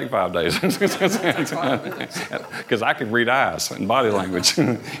ain't going to take 5 days. Because I can read eyes and body language. It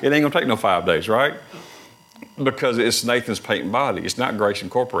ain't going to take no 5 days, right? Because it's Nathan's Paint and Body. It's not Grace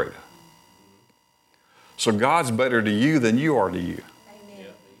Incorporated. So God's better to you than you are to you. Amen.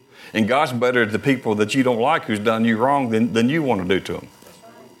 And God's better to the people that you don't like who's done you wrong than you want to do to them.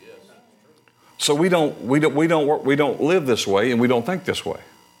 So we don't live this way and we don't think this way.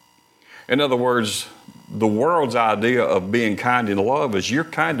 In other words, the world's idea of being kind in love is you're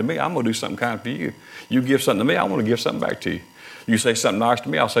kind to me, I'm going to do something kind for you. You give something to me, I want to give something back to you. You say something nice to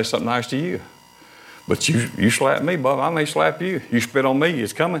me, I'll say something nice to you. But you slap me, Bob, I may slap you. You spit on me,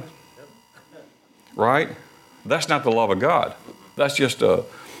 it's coming. Right? That's not the love of God. That's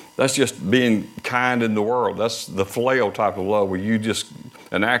just being kind in the world. That's the phileo type of love where you just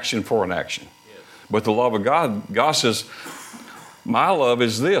an action for an action. But the love of God, God says, my love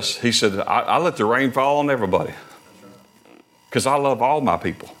is this. He said, I let the rain fall on everybody. Because I love all my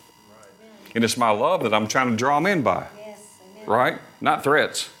people. And it's my love that I'm trying to draw them in by. Right? Not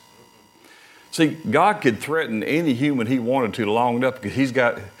threats. See, God could threaten any human he wanted to long enough because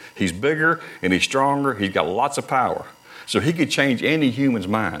he's bigger and he's stronger. He's got lots of power. So he could change any human's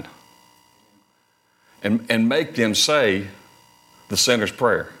mind and make them say the sinner's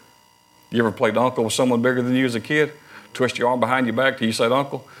prayer. You ever played uncle with someone bigger than you as a kid? Twist your arm behind your back till you said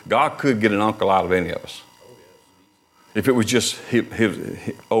uncle? God could get an uncle out of any of us. If it was just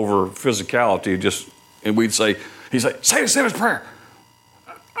his over physicality, and he'd say the sinner's prayer.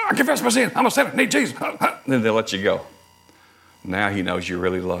 I confess my sin. I'm a sinner. Need Jesus. Then they'll let you go. Now he knows you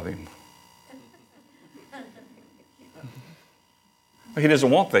really love him. He doesn't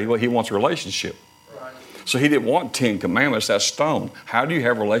want that. He wants a relationship. So he didn't want 10 commandments. That's stone. How do you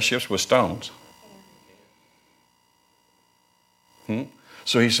have relationships with stones?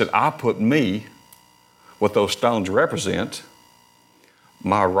 So he said, I put me, what those stones represent,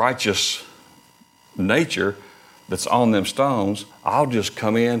 my righteous nature that's on them stones, I'll just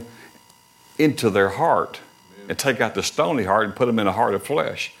come into their heart and take out the stony heart and put them in a heart of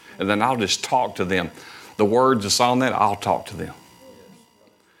flesh. And then I'll just talk to them. The words that's on that, I'll talk to them.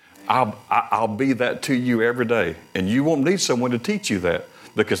 I'll be that to you every day. And you won't need someone to teach you that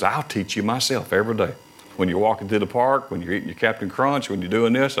because I'll teach you myself every day. When you're walking through the park, when you're eating your Captain Crunch, when you're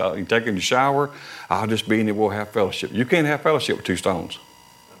doing this, you're taking your shower, I'll just be in there, we'll have fellowship. You can't have fellowship with 2 stones.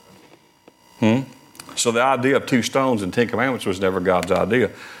 So the idea of 2 stones and 10 commandments was never God's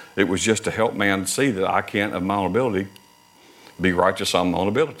idea. It was just to help man see that I can't, of my own ability, be righteous on my own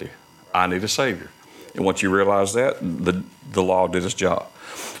ability. I need a Savior. And once you realize that, the law did its job.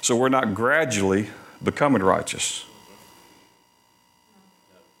 So we're not gradually becoming righteous.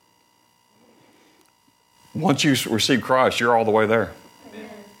 Once you receive Christ, you're all the way there.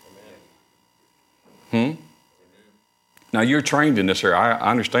 Now, you're trained in this area.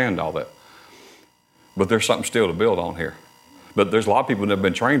 I understand all that. But there's something still to build on here. But there's a lot of people that have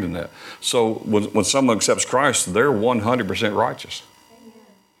been trained in that. So when someone accepts Christ, they're 100% righteous.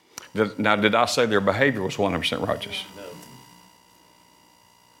 Now, did I say their behavior was 100% righteous?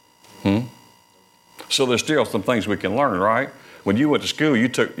 So there's still some things we can learn, right? When you went to school,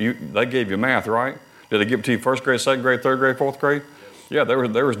 they gave you math, right? Did they give it to you first grade, second grade, third grade, fourth grade? Yeah,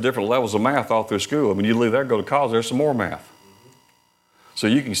 there was different levels of math all through school. When you leave there, go to college, there's some more math. So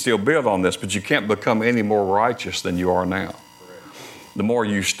you can still build on this, but you can't become any more righteous than you are now. The more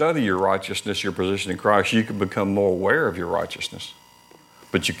you study your righteousness, your position in Christ, you can become more aware of your righteousness.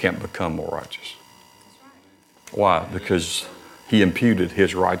 But you can't become more righteous. Why? Because he imputed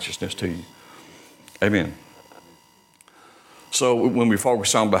his righteousness to you. Amen. So when we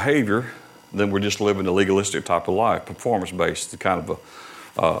focus on behavior, then we're just living a legalistic type of life, performance-based, kind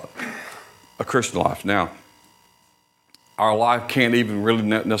of a Christian life. Now, our life can't even really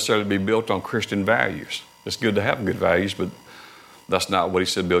necessarily be built on Christian values. It's good to have good values, but that's not what he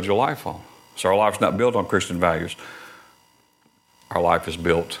said build your life on. So our life's not built on Christian values. Our life is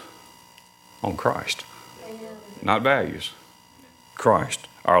built on Christ, not values. Christ.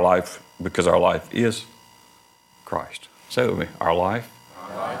 Our life, because our life is Christ. Say it with me. Our life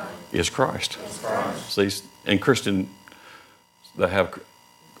is Christ. See, in Christian that have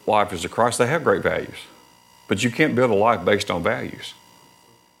life as a Christ, they have great values. But you can't build a life based on values.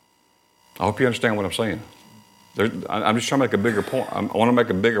 I hope you understand what I'm saying. I'm just trying to make a bigger point. I want to make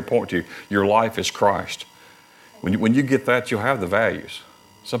a bigger point to you. Your life is Christ. When you get that, you'll have the values.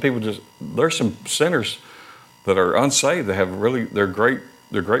 Some people there's some sinners that are unsaved that have they're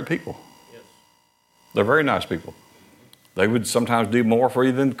great people. Yes. They're very nice people. They would sometimes do more for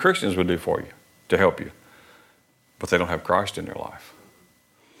you than Christians would do for you to help you. But they don't have Christ in their life.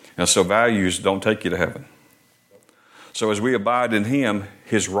 And so values don't take you to heaven. So as we abide in him,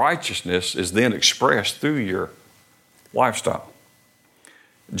 his righteousness is then expressed through your lifestyle.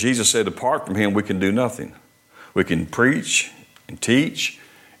 Jesus said, apart from him, we can do nothing. We can preach and teach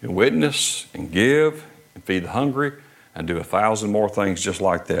and witness and give and feed the hungry and do 1,000 more things just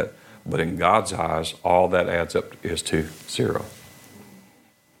like that. But in God's eyes, all that adds up is to zero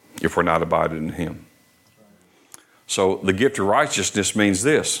if we're not abiding in him. So the gift of righteousness means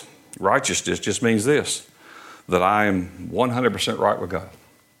this. Righteousness just means this, that I am 100% right with God.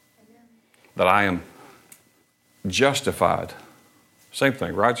 That I am justified. Same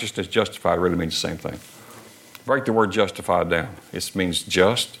thing. Righteousness, justified really means the same thing. Break the word justified down. It means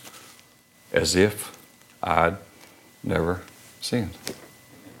just as if I'd never sinned.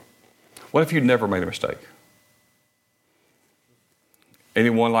 What if you'd never made a mistake?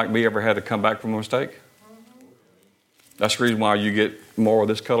 Anyone like me ever had to come back from a mistake? That's the reason why you get more of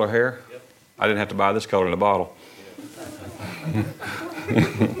this color hair. Yep. I didn't have to buy this color in a bottle.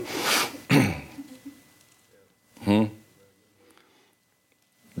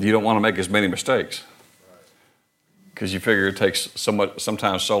 You don't want to make as many mistakes because you figure it takes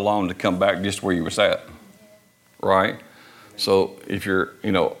sometimes so long to come back just where you was at, right? So if you're,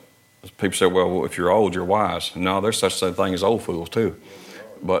 people say, well, if you're old, you're wise. No, there's such a thing as old fools too.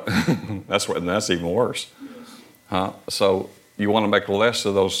 But that's even worse. So you want to make less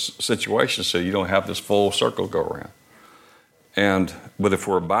of those situations so you don't have this full circle go around. But if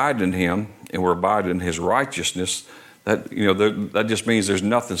we're abiding in him and we're abiding in his righteousness, that just means there's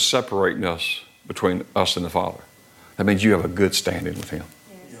nothing separating us between us and the Father. That means you have a good standing with him.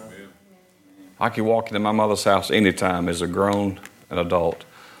 Yes. I could walk into my mother's house anytime as a grown adult.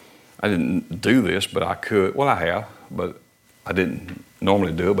 I didn't do this, but I could. Well, I have, but I didn't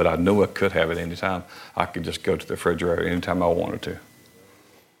normally do it, but I knew I could have it anytime. I could just go to the refrigerator anytime I wanted to.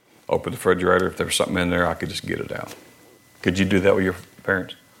 Open the refrigerator. If there was something in there, I could just get it out. Could you do that with your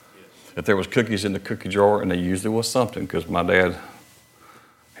parents? Yes. If there was cookies in the cookie drawer, and there usually was something, because my dad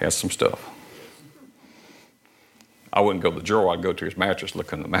has some stuff. I wouldn't go to the drawer. I'd go to his mattress,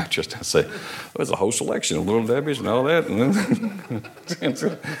 look in the mattress, and say, there's a whole selection of Little Debbie's and all that. And then it's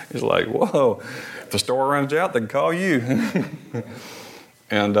like, whoa, if the store runs out, they can call you.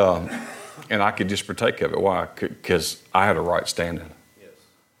 And I could just partake of it. Why? Because I had a right standing. Yes.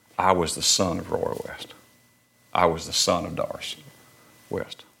 I was the son of Roy West. I was the son of Doris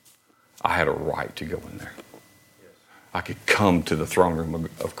West. I had a right to go in there. Yes. I could come to the throne room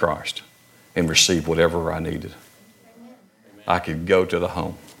of Christ and receive whatever I needed. I could go to the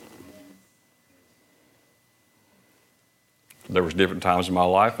home. There was different times in my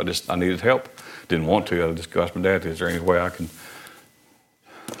life I needed help. Didn't want to. I just go ask my dad, is there any way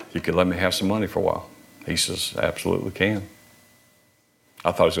you could let me have some money for a while? He says, absolutely can.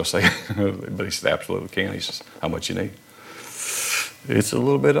 I thought he was going to say, but he said, absolutely can. He says, how much you need? It's a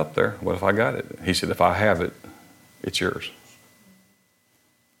little bit up there. What if I got it? He said, if I have it, it's yours.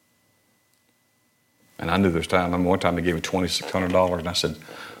 And I knew this time. I remember one time he gave me $2,600, and I said,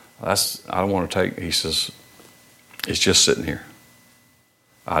 I don't want to take. He says, it's just sitting here.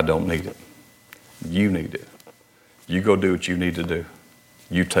 I don't need it. You need it. You go do what you need to do.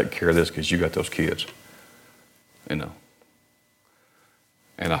 You take care of this because you got those kids. You know.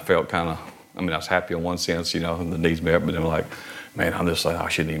 And I felt I was happy in one sense, and the needs met, but then like, man, I'm just like, I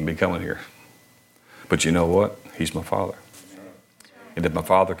shouldn't even be coming here. But you know what? He's my Father. And if my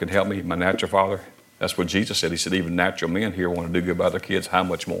Father can help me, my natural Father, that's what Jesus said. He said, even natural men here want to do good by their kids. How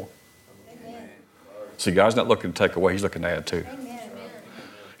much more? Amen. See, God's not looking to take away. He's looking to add to. Amen.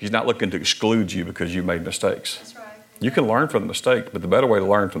 He's not looking to exclude you because you made mistakes. That's right. You can learn from the mistake, but the better way to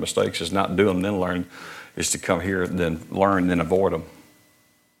learn from mistakes is not do them, then learn, is to come here, then learn, then avoid them.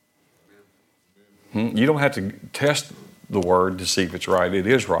 You don't have to test the word to see if it's right. It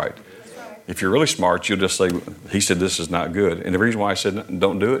is right. If you're really smart, you'll just say, he said this is not good. And the reason why I said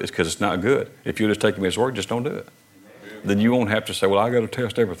don't do it is because it's not good. If you just take him at his word, just don't do it. Then you won't have to say, well, I got to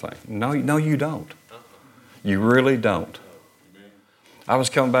test everything. No, you don't. You really don't. I was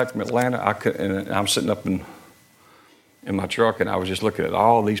coming back from Atlanta, and I'm sitting up in my truck, and I was just looking at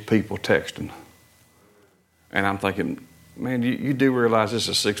all these people texting. And I'm thinking, man, you do realize this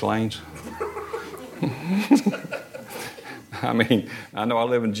is 6 lanes? I mean, I know I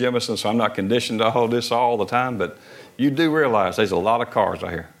live in Jemison, so I'm not conditioned to all this all the time, but you do realize there's a lot of cars out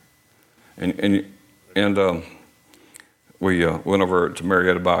here. And we went over to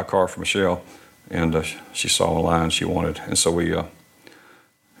Marietta to buy a car for Michelle, and she saw a line she wanted. And so he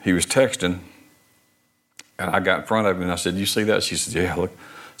was texting, and I got in front of him, and I said, you see that? She said, yeah, look.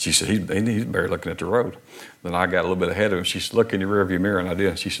 She said, he's barely looking at the road. Then I got a little bit ahead of him. She said, look in your rearview mirror, and I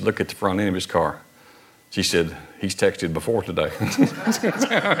did. She said, look at the front end of his car. She said, he's texted before today.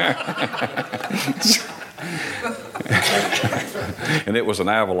 And it was an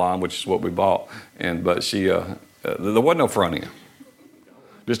Avalon, which is what we bought. But there wasn't no front end.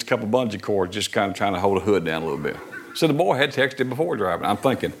 Just a couple bungee cords, just kind of trying to hold the hood down a little bit. So the boy had texted before driving. I'm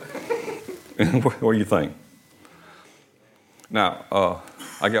thinking, what do you think? Now,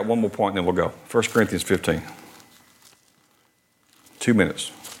 I got one more point, and then we'll go. 1 Corinthians 15. 2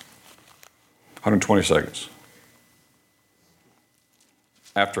 minutes. 120 seconds.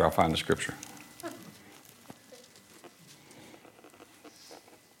 After I find the scripture.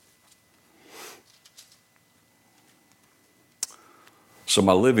 So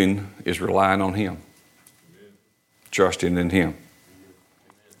my living is relying on him. Trusting in him.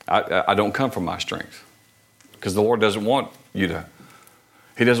 I don't come from my strength. Because the Lord doesn't want you to.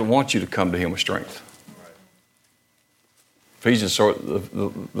 He doesn't want you to come to him with strength. Ephesians, so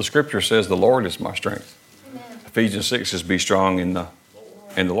the scripture says the Lord is my strength. Amen. Ephesians 6 says be strong in the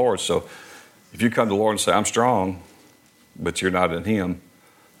Lord. So if you come to the Lord and say, I'm strong, but you're not in him,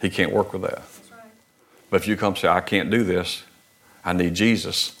 he can't work with that. That's right. But if you come and say, I can't do this, I need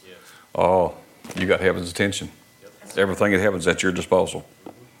Jesus, yes. Oh, you got heaven's attention. Yep. Everything in heaven's at your disposal.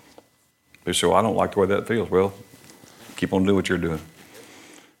 They say, well, I don't like the way that feels. Well, keep on doing what you're doing.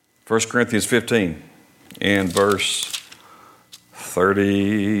 1 Corinthians 15 and verse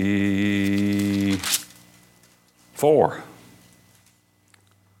 34.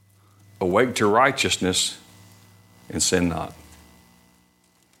 Awake to righteousness and sin not.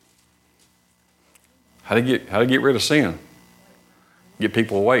 How to get rid of sin? Get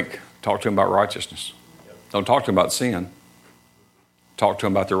people awake. Talk to them about righteousness. Don't talk to them about sin. Talk to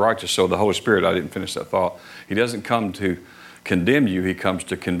them about their righteousness. So the Holy Spirit, I didn't finish that thought. He doesn't come to condemn you. He comes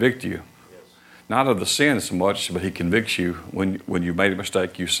to convict you. Not of the sin so much, but he convicts you when you made a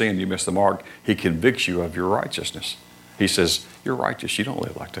mistake, you sinned, you missed the mark. He convicts you of your righteousness. He says, you're righteous. You don't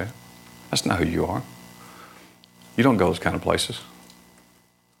live like that. That's not who you are. You don't go those kind of places.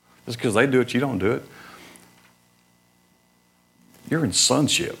 Just because they do it, you don't do it. You're in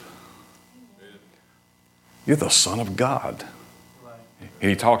sonship. You're the Son of God. And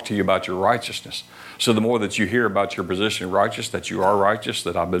he talks to you about your righteousness. So the more that you hear about your position of righteous, that you are righteous,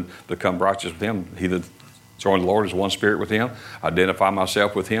 that I've become righteous with him, he that joined the Lord is one spirit with him. I identify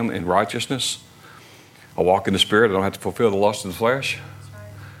myself with him in righteousness. I walk in the Spirit. I don't have to fulfill the lust of the flesh.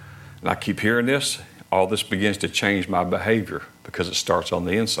 And I keep hearing this. All this begins to change my behavior because it starts on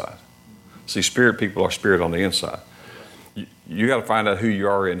the inside. See, spirit people are spirit on the inside. You got to find out who you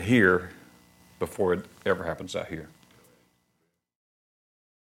are in here before it ever happens out here.